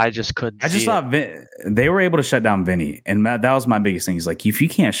 I just couldn't. I just thought they were able to shut down Vinny, and that was my biggest thing. Is like if you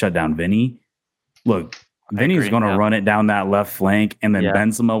can't shut down Vinny, look, Vinny's going to run it down that left flank, and then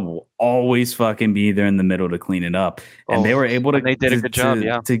Benzema will always fucking be there in the middle to clean it up. And they were able to. They did a good job.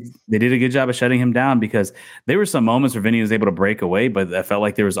 They did a good job of shutting him down because there were some moments where Vinny was able to break away, but I felt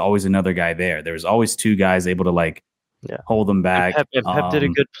like there was always another guy there. There was always two guys able to hold them back. And Pep did a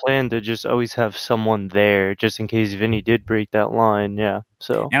good plan to just always have someone there just in case Vinny did break that line. Yeah.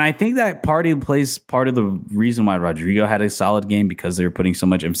 So, and I think that plays part of the reason why Rodrigo had a solid game because they were putting so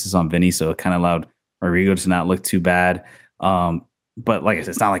much emphasis on Vinny, so it kind of allowed Rodrigo to not look too bad. But like I said,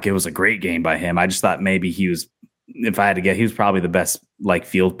 it's not like it was a great game by him. I just thought maybe he was, if I had to guess, he was probably the best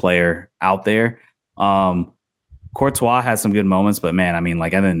field player out there. Courtois has some good moments, but man, I mean,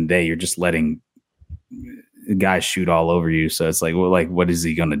 at the end of the day, you're just letting guys shoot all over you. So it's what is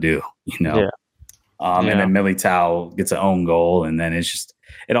he going to do? Yeah. And then Militao gets an own goal, and then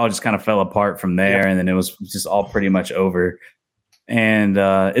it all just kind of fell apart from there. And then it was just all pretty much over. And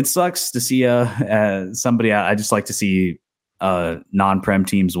it sucks to see somebody. I just like to see non-prem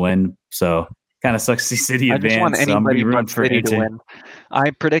teams win. So kind of sucks to see City advance. I just want anybody but City to Inter. win. I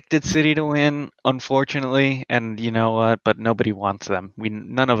predicted City to win, unfortunately, and you know what? But nobody wants them.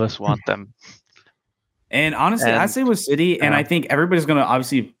 None of us want them. And honestly, I say with City, and I think everybody's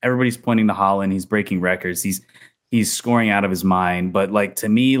pointing to Haaland. He's breaking records. He's scoring out of his mind. But to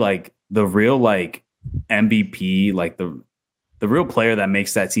me, the real MVP, the real player that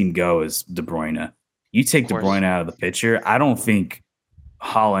makes that team go is De Bruyne. You take De Bruyne out of the picture, I don't think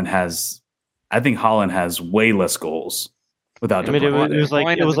Haaland has. I think Haaland has way less goals without De Bruyne.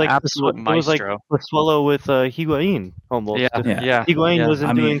 It was like Swallow with Higuain almost. Yeah. Higuain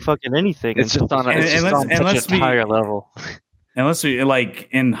wasn't doing fucking anything. It's just on such a higher level. Unless we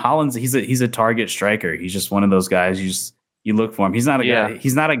in Haaland's, he's a target striker. He's just one of those guys. You look for him. He's not a guy.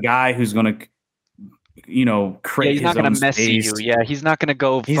 He's not a guy who's going to create his own space. He's not going to mess you. Yeah, he's not going to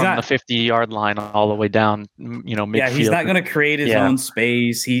go from the 50-yard line all the way down. Midfield. Yeah, he's not going to create his own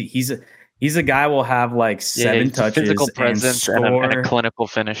space. He's a guy will have 7 touches, physical presence, and a clinical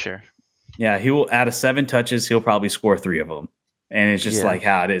finisher. Yeah, he will out of 7 touches, he'll probably score 3 of them, and it's just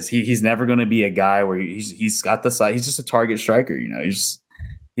how it is. He's never going to be a guy where he's got the side. He's just a target striker, He's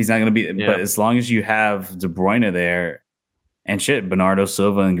not going to be. Yeah. But as long as you have De Bruyne there, and Bernardo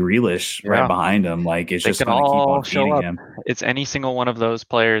Silva and Grealish right behind him, it's just going to keep on feeding him. It's any single one of those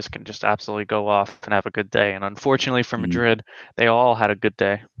players can just absolutely go off and have a good day. And unfortunately for Madrid, they all had a good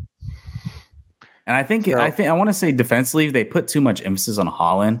day. And I think I want to say defensively, they put too much emphasis on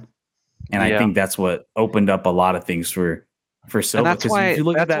Haaland, and I think that's what opened up a lot of things for Silva. And that's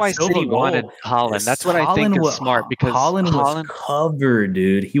why City wanted Haaland. That's what I think is smart because Haaland was covered,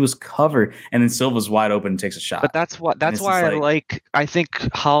 dude. He was covered, and then Silva's wide open and takes a shot. But that's why I think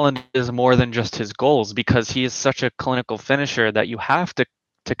Haaland is more than just his goals because he is such a clinical finisher that you have to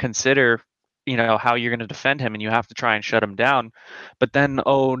consider. How you're going to defend him and you have to try and shut him down. But then,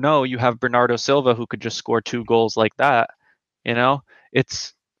 oh no, you have Bernardo Silva who could just score 2 goals like that.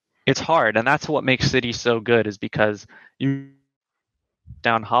 It's hard. And that's what makes City so good is because you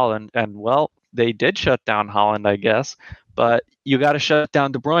down Haaland and they did shut down Haaland, I guess, but you got to shut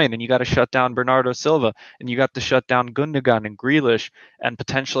down De Bruyne and you got to shut down Bernardo Silva and you got to shut down Gundogan and Grealish and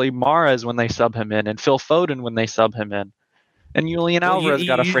potentially Mahrez when they sub him in and Phil Foden when they sub him in. And Julian Alvarez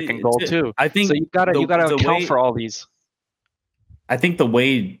got a freaking goal too. I think so. You got to account for all these. I think the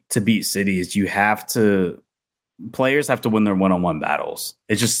way to beat City is players have to win their one-on-one battles.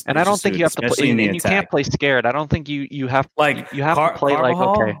 It's just, and I don't think you have to play. And you can't play scared. I don't think you have you have to play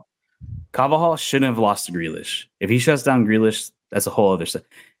okay. Carvajal shouldn't have lost to Grealish. If he shuts down Grealish, that's a whole other stuff.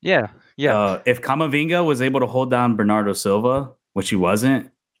 Yeah. If Camavinga was able to hold down Bernardo Silva, which he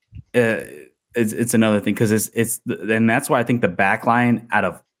wasn't. It's another thing because and that's why I think the back line out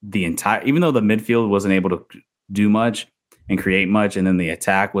of the entire, even though the midfield wasn't able to do much and create much, and then the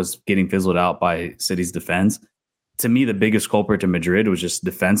attack was getting fizzled out by City's defense. To me, the biggest culprit to Madrid was just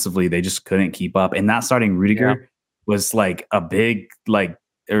defensively; they just couldn't keep up. And not starting Rudiger was a big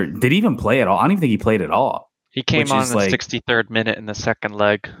or did he even play at all? I don't even think he played at all. He came on in the 63rd minute in the second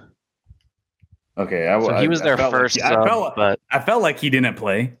leg. Okay, so he was their first. I felt like he didn't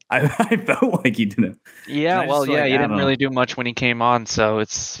play. I felt like he didn't. Yeah, he didn't really do much when he came on. So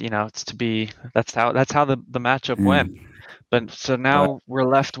it's to be. That's how the matchup went. But so now we're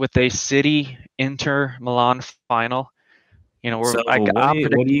left with a City Inter Milan final.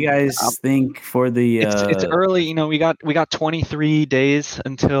 What do you guys think for the? It's early. We got 23 days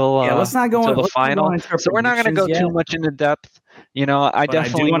until. Let's not go until the final. So we're not going to go too much into depth. I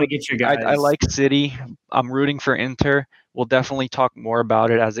definitely want to get your guys. I like City. I'm rooting for Inter, We'll definitely talk more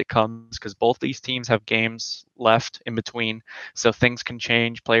about it as it comes because both these teams have games left in between, so things can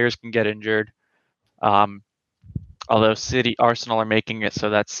change. Players can get injured. Although Arsenal are making it so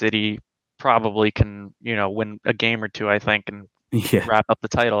that City probably can, win a game or two, I think, and Yeah. wrap up the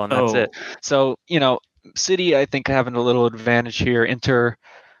title, and that's it. So, City, I think, having a little advantage here. Inter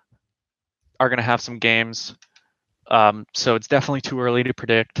are going to have some games. So it's definitely too early to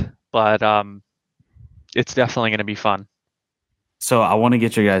predict, but it's definitely going to be fun. So I want to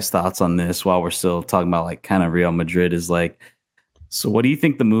get your guys' thoughts on this while we're still talking about like kind of Real Madrid is like, so what do you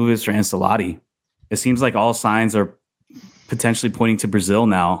think the move is for Ancelotti? It seems like all signs are potentially pointing to Brazil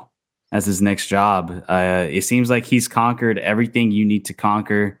now as his next job. It seems like he's conquered everything you need to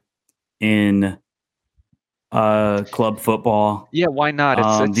conquer in club football. Yeah, why not?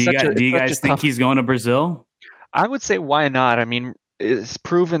 Do you guys think he's going to Brazil? I would say why not? I mean, it's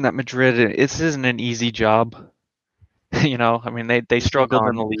proven that Madrid, this isn't an easy job. I mean, they struggled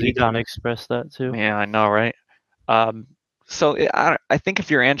in the league. Zidane expressed that too. Yeah, I know, right? So I think if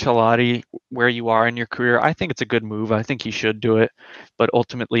you're Ancelotti, where you are in your career, I think it's a good move. I think he should do it, but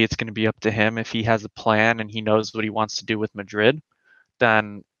ultimately it's going to be up to him. If he has a plan and he knows what he wants to do with Madrid,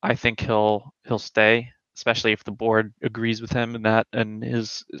 then I think he'll stay, especially if the board agrees with him and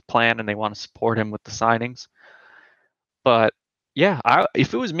his plan and they want to support him with the signings. But yeah,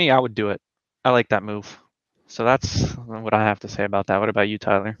 if it was me, I would do it. I like that move. So that's what I have to say about that. What about you,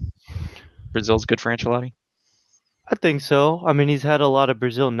 Tyler? Brazil's good for Ancelotti? I think so. I mean, he's had a lot of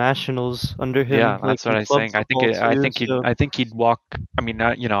Brazil nationals under him. Yeah, that's what I'm saying. I think he'd walk. I mean,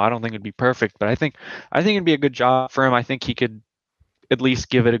 I don't think it'd be perfect, but I think it'd be a good job for him. I think he could at least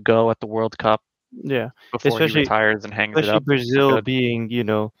give it a go at the World Cup. Yeah, before he retires and hangs it up. Brazil being,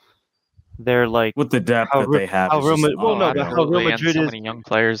 they're like with the depth that they have. How Real Madrid so many young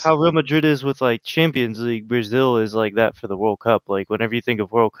players. How Real Madrid is with like Champions League, Brazil is like that for the World Cup. Like whenever you think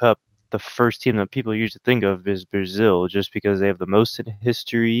of World Cup, the first team that people usually think of is Brazil, just because they have the most in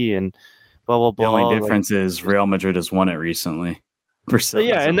history and blah blah blah. The only difference is Real Madrid has won it recently. Brazil,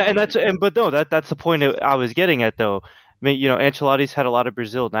 yeah, that's the point I was getting at though. I mean, Ancelotti's had a lot of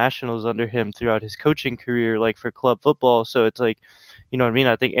Brazil nationals under him throughout his coaching career, like for club football. So it's like, you know what I mean?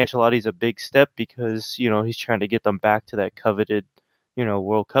 I think Ancelotti's a big step because, he's trying to get them back to that coveted,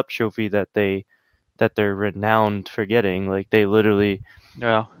 World Cup trophy that they're renowned for getting. Like they literally,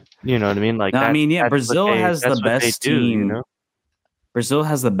 yeah, you know what I mean? Like, Brazil has the best team. Brazil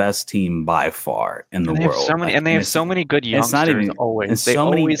has the best team by far in the world. They have so many good youngsters always. They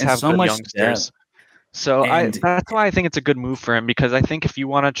always have good youngsters. Depth. So that's why I think it's a good move for him, because I think if you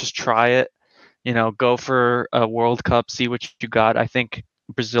want to just try it, go for a World Cup, see what you got. I think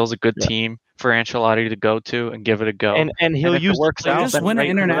Brazil's a good team for Ancelotti to go to and give it a go. And he'll use works out. Just win an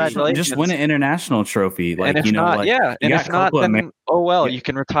international trophy. Like, and if not, and if not, then you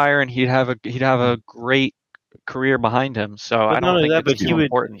can retire and he'd have a great career behind him. So but I don't think it's too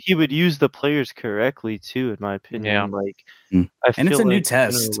important. He would use the players correctly too, in my opinion. Yeah. Like, and it's a new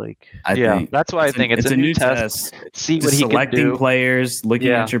test. I think that's why I think it's a new test. See what he can do. Selecting players, looking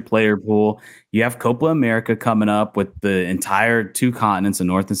at your player pool. You have Copa America coming up with the entire two continents of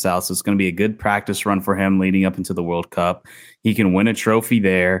North and South, so it's going to be a good practice run for him leading up into the World Cup. He can win a trophy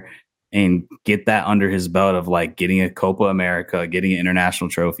there and get that under his belt of like getting a Copa America, getting an international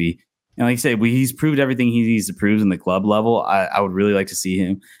trophy. And like I said, he's proved everything he needs to prove in the club level. I would really like to see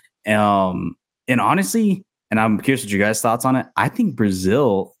him. And honestly, and I'm curious what your guys' thoughts on it, I think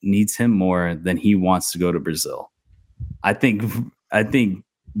Brazil needs him more than he wants to go to Brazil. I think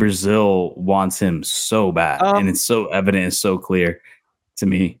Brazil wants him so bad, and it's so evident, it's so clear to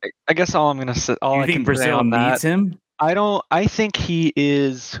me. I guess all I'm going to say, I think Brazil needs him. I think he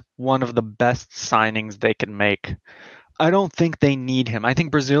is one of the best signings they can make. I don't think they need him. I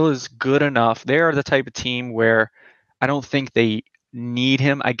think Brazil is good enough. They are the type of team where I don't think they need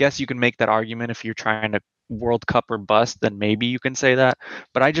him. I guess you can make that argument if you're trying to World Cup or bust, then maybe you can say that.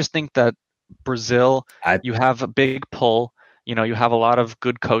 But I just think that Brazil, you have a big pull. You have a lot of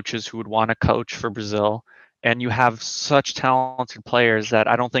good coaches who would want to coach for Brazil, and you have such talented players that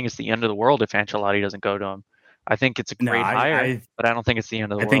I don't think it's the end of the world if Ancelotti doesn't go to him. I think it's a great hire, but I don't think it's the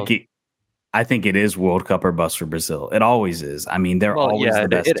end of the world. I think it is World Cup or bust for Brazil. It always is. I mean, they're always the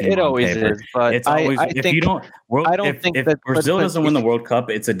best team. It always is. But it's always if Brazil doesn't win the World Cup,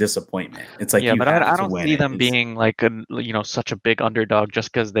 it's a disappointment. It's like but I don't see them being like such a big underdog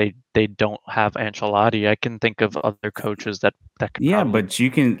just because they don't have Ancelotti. I can think of other coaches that can. Yeah, but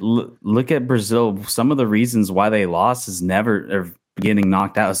you can look at Brazil. Some of the reasons why they lost is getting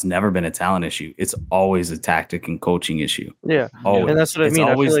knocked out has never been a talent issue. It's always a tactic and coaching issue. Yeah, always. And that's what I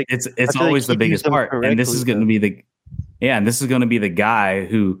mean. It's always the biggest part. And this is going to be Yeah, and this is going to be the guy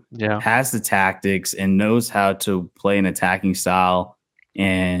who Yeah. has the tactics and knows how to play an attacking style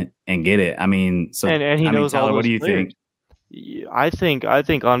and get it. I mean, so and he knows Tyler, all what those do you players. think? I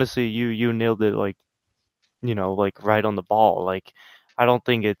think honestly you nailed it, like, like right on the ball. Like I don't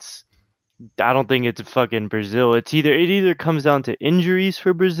think it's fucking Brazil. It either comes down to injuries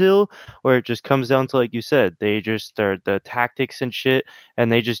for Brazil, or it just comes down to, like you said, they just are the tactics and shit,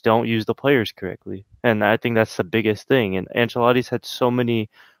 and they just don't use the players correctly. And I think that's the biggest thing. And Ancelotti's had so many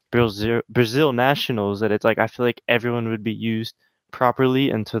Brazil nationals that it's like I feel like everyone would be used properly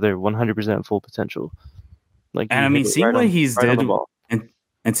and to their 100% full potential. Like, And I mean, seeing what he's right on did, the ball.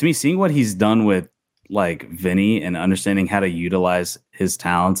 and to me, seeing what he's done with like Vinny and understanding how to utilize his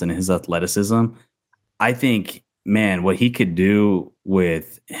talents and his athleticism, I think, man, what he could do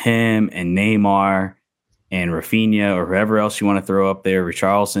with him and Neymar and Rafinha or whoever else you want to throw up there,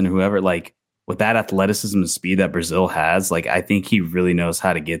 Richarlison, whoever, like with that athleticism and speed that Brazil has, like I think he really knows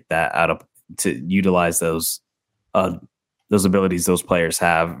how to get that out of to utilize those abilities those players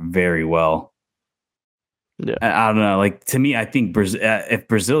have very well. Yeah. I don't know. Like to me, I think if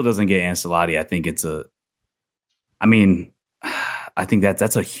Brazil doesn't get Ancelotti, I think I think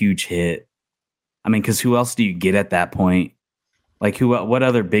that's a huge hit. I mean, because who else do you get at that point? Like what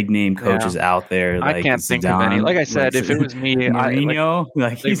other big name coaches out there? Like I can't think of any. Like I said, if it was me, Mourinho,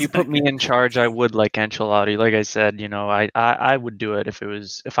 if you put me in charge, I would like Ancelotti. Like I said, I would do it if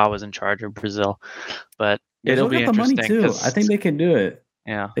I was in charge of Brazil. But it'll be interesting. The money too. I think they can do it.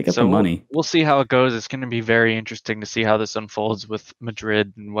 Yeah, they got the money. We'll see how it goes. It's going to be very interesting to see how this unfolds with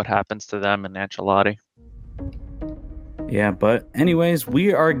Madrid and what happens to them and Ancelotti. Yeah, but anyways,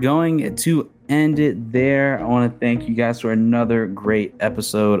 we are going to end it there. I want to thank you guys for another great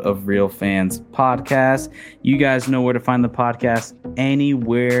episode of Real Fans Podcast. You guys know where to find the podcast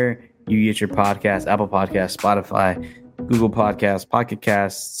anywhere you get your podcast: Apple Podcasts, Spotify, Google Podcasts, Pocket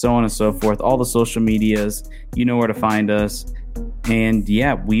Casts, so on and so forth. All the social medias, you know where to find us. And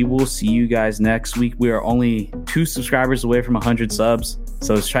yeah, we will see you guys next week. We are only 2 subscribers away from 100 subs.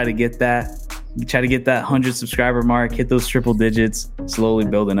 So let's try to get that 100 subscriber mark, hit those triple digits, slowly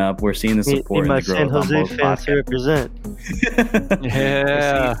building up. We're seeing the support and the growth San Jose on both fans to represent.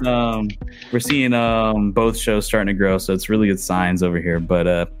 Yeah. We're seeing both shows starting to grow. So it's really good signs over here.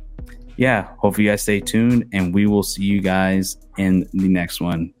 But yeah, hopefully you guys stay tuned and we will see you guys in the next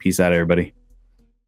one. Peace out, everybody.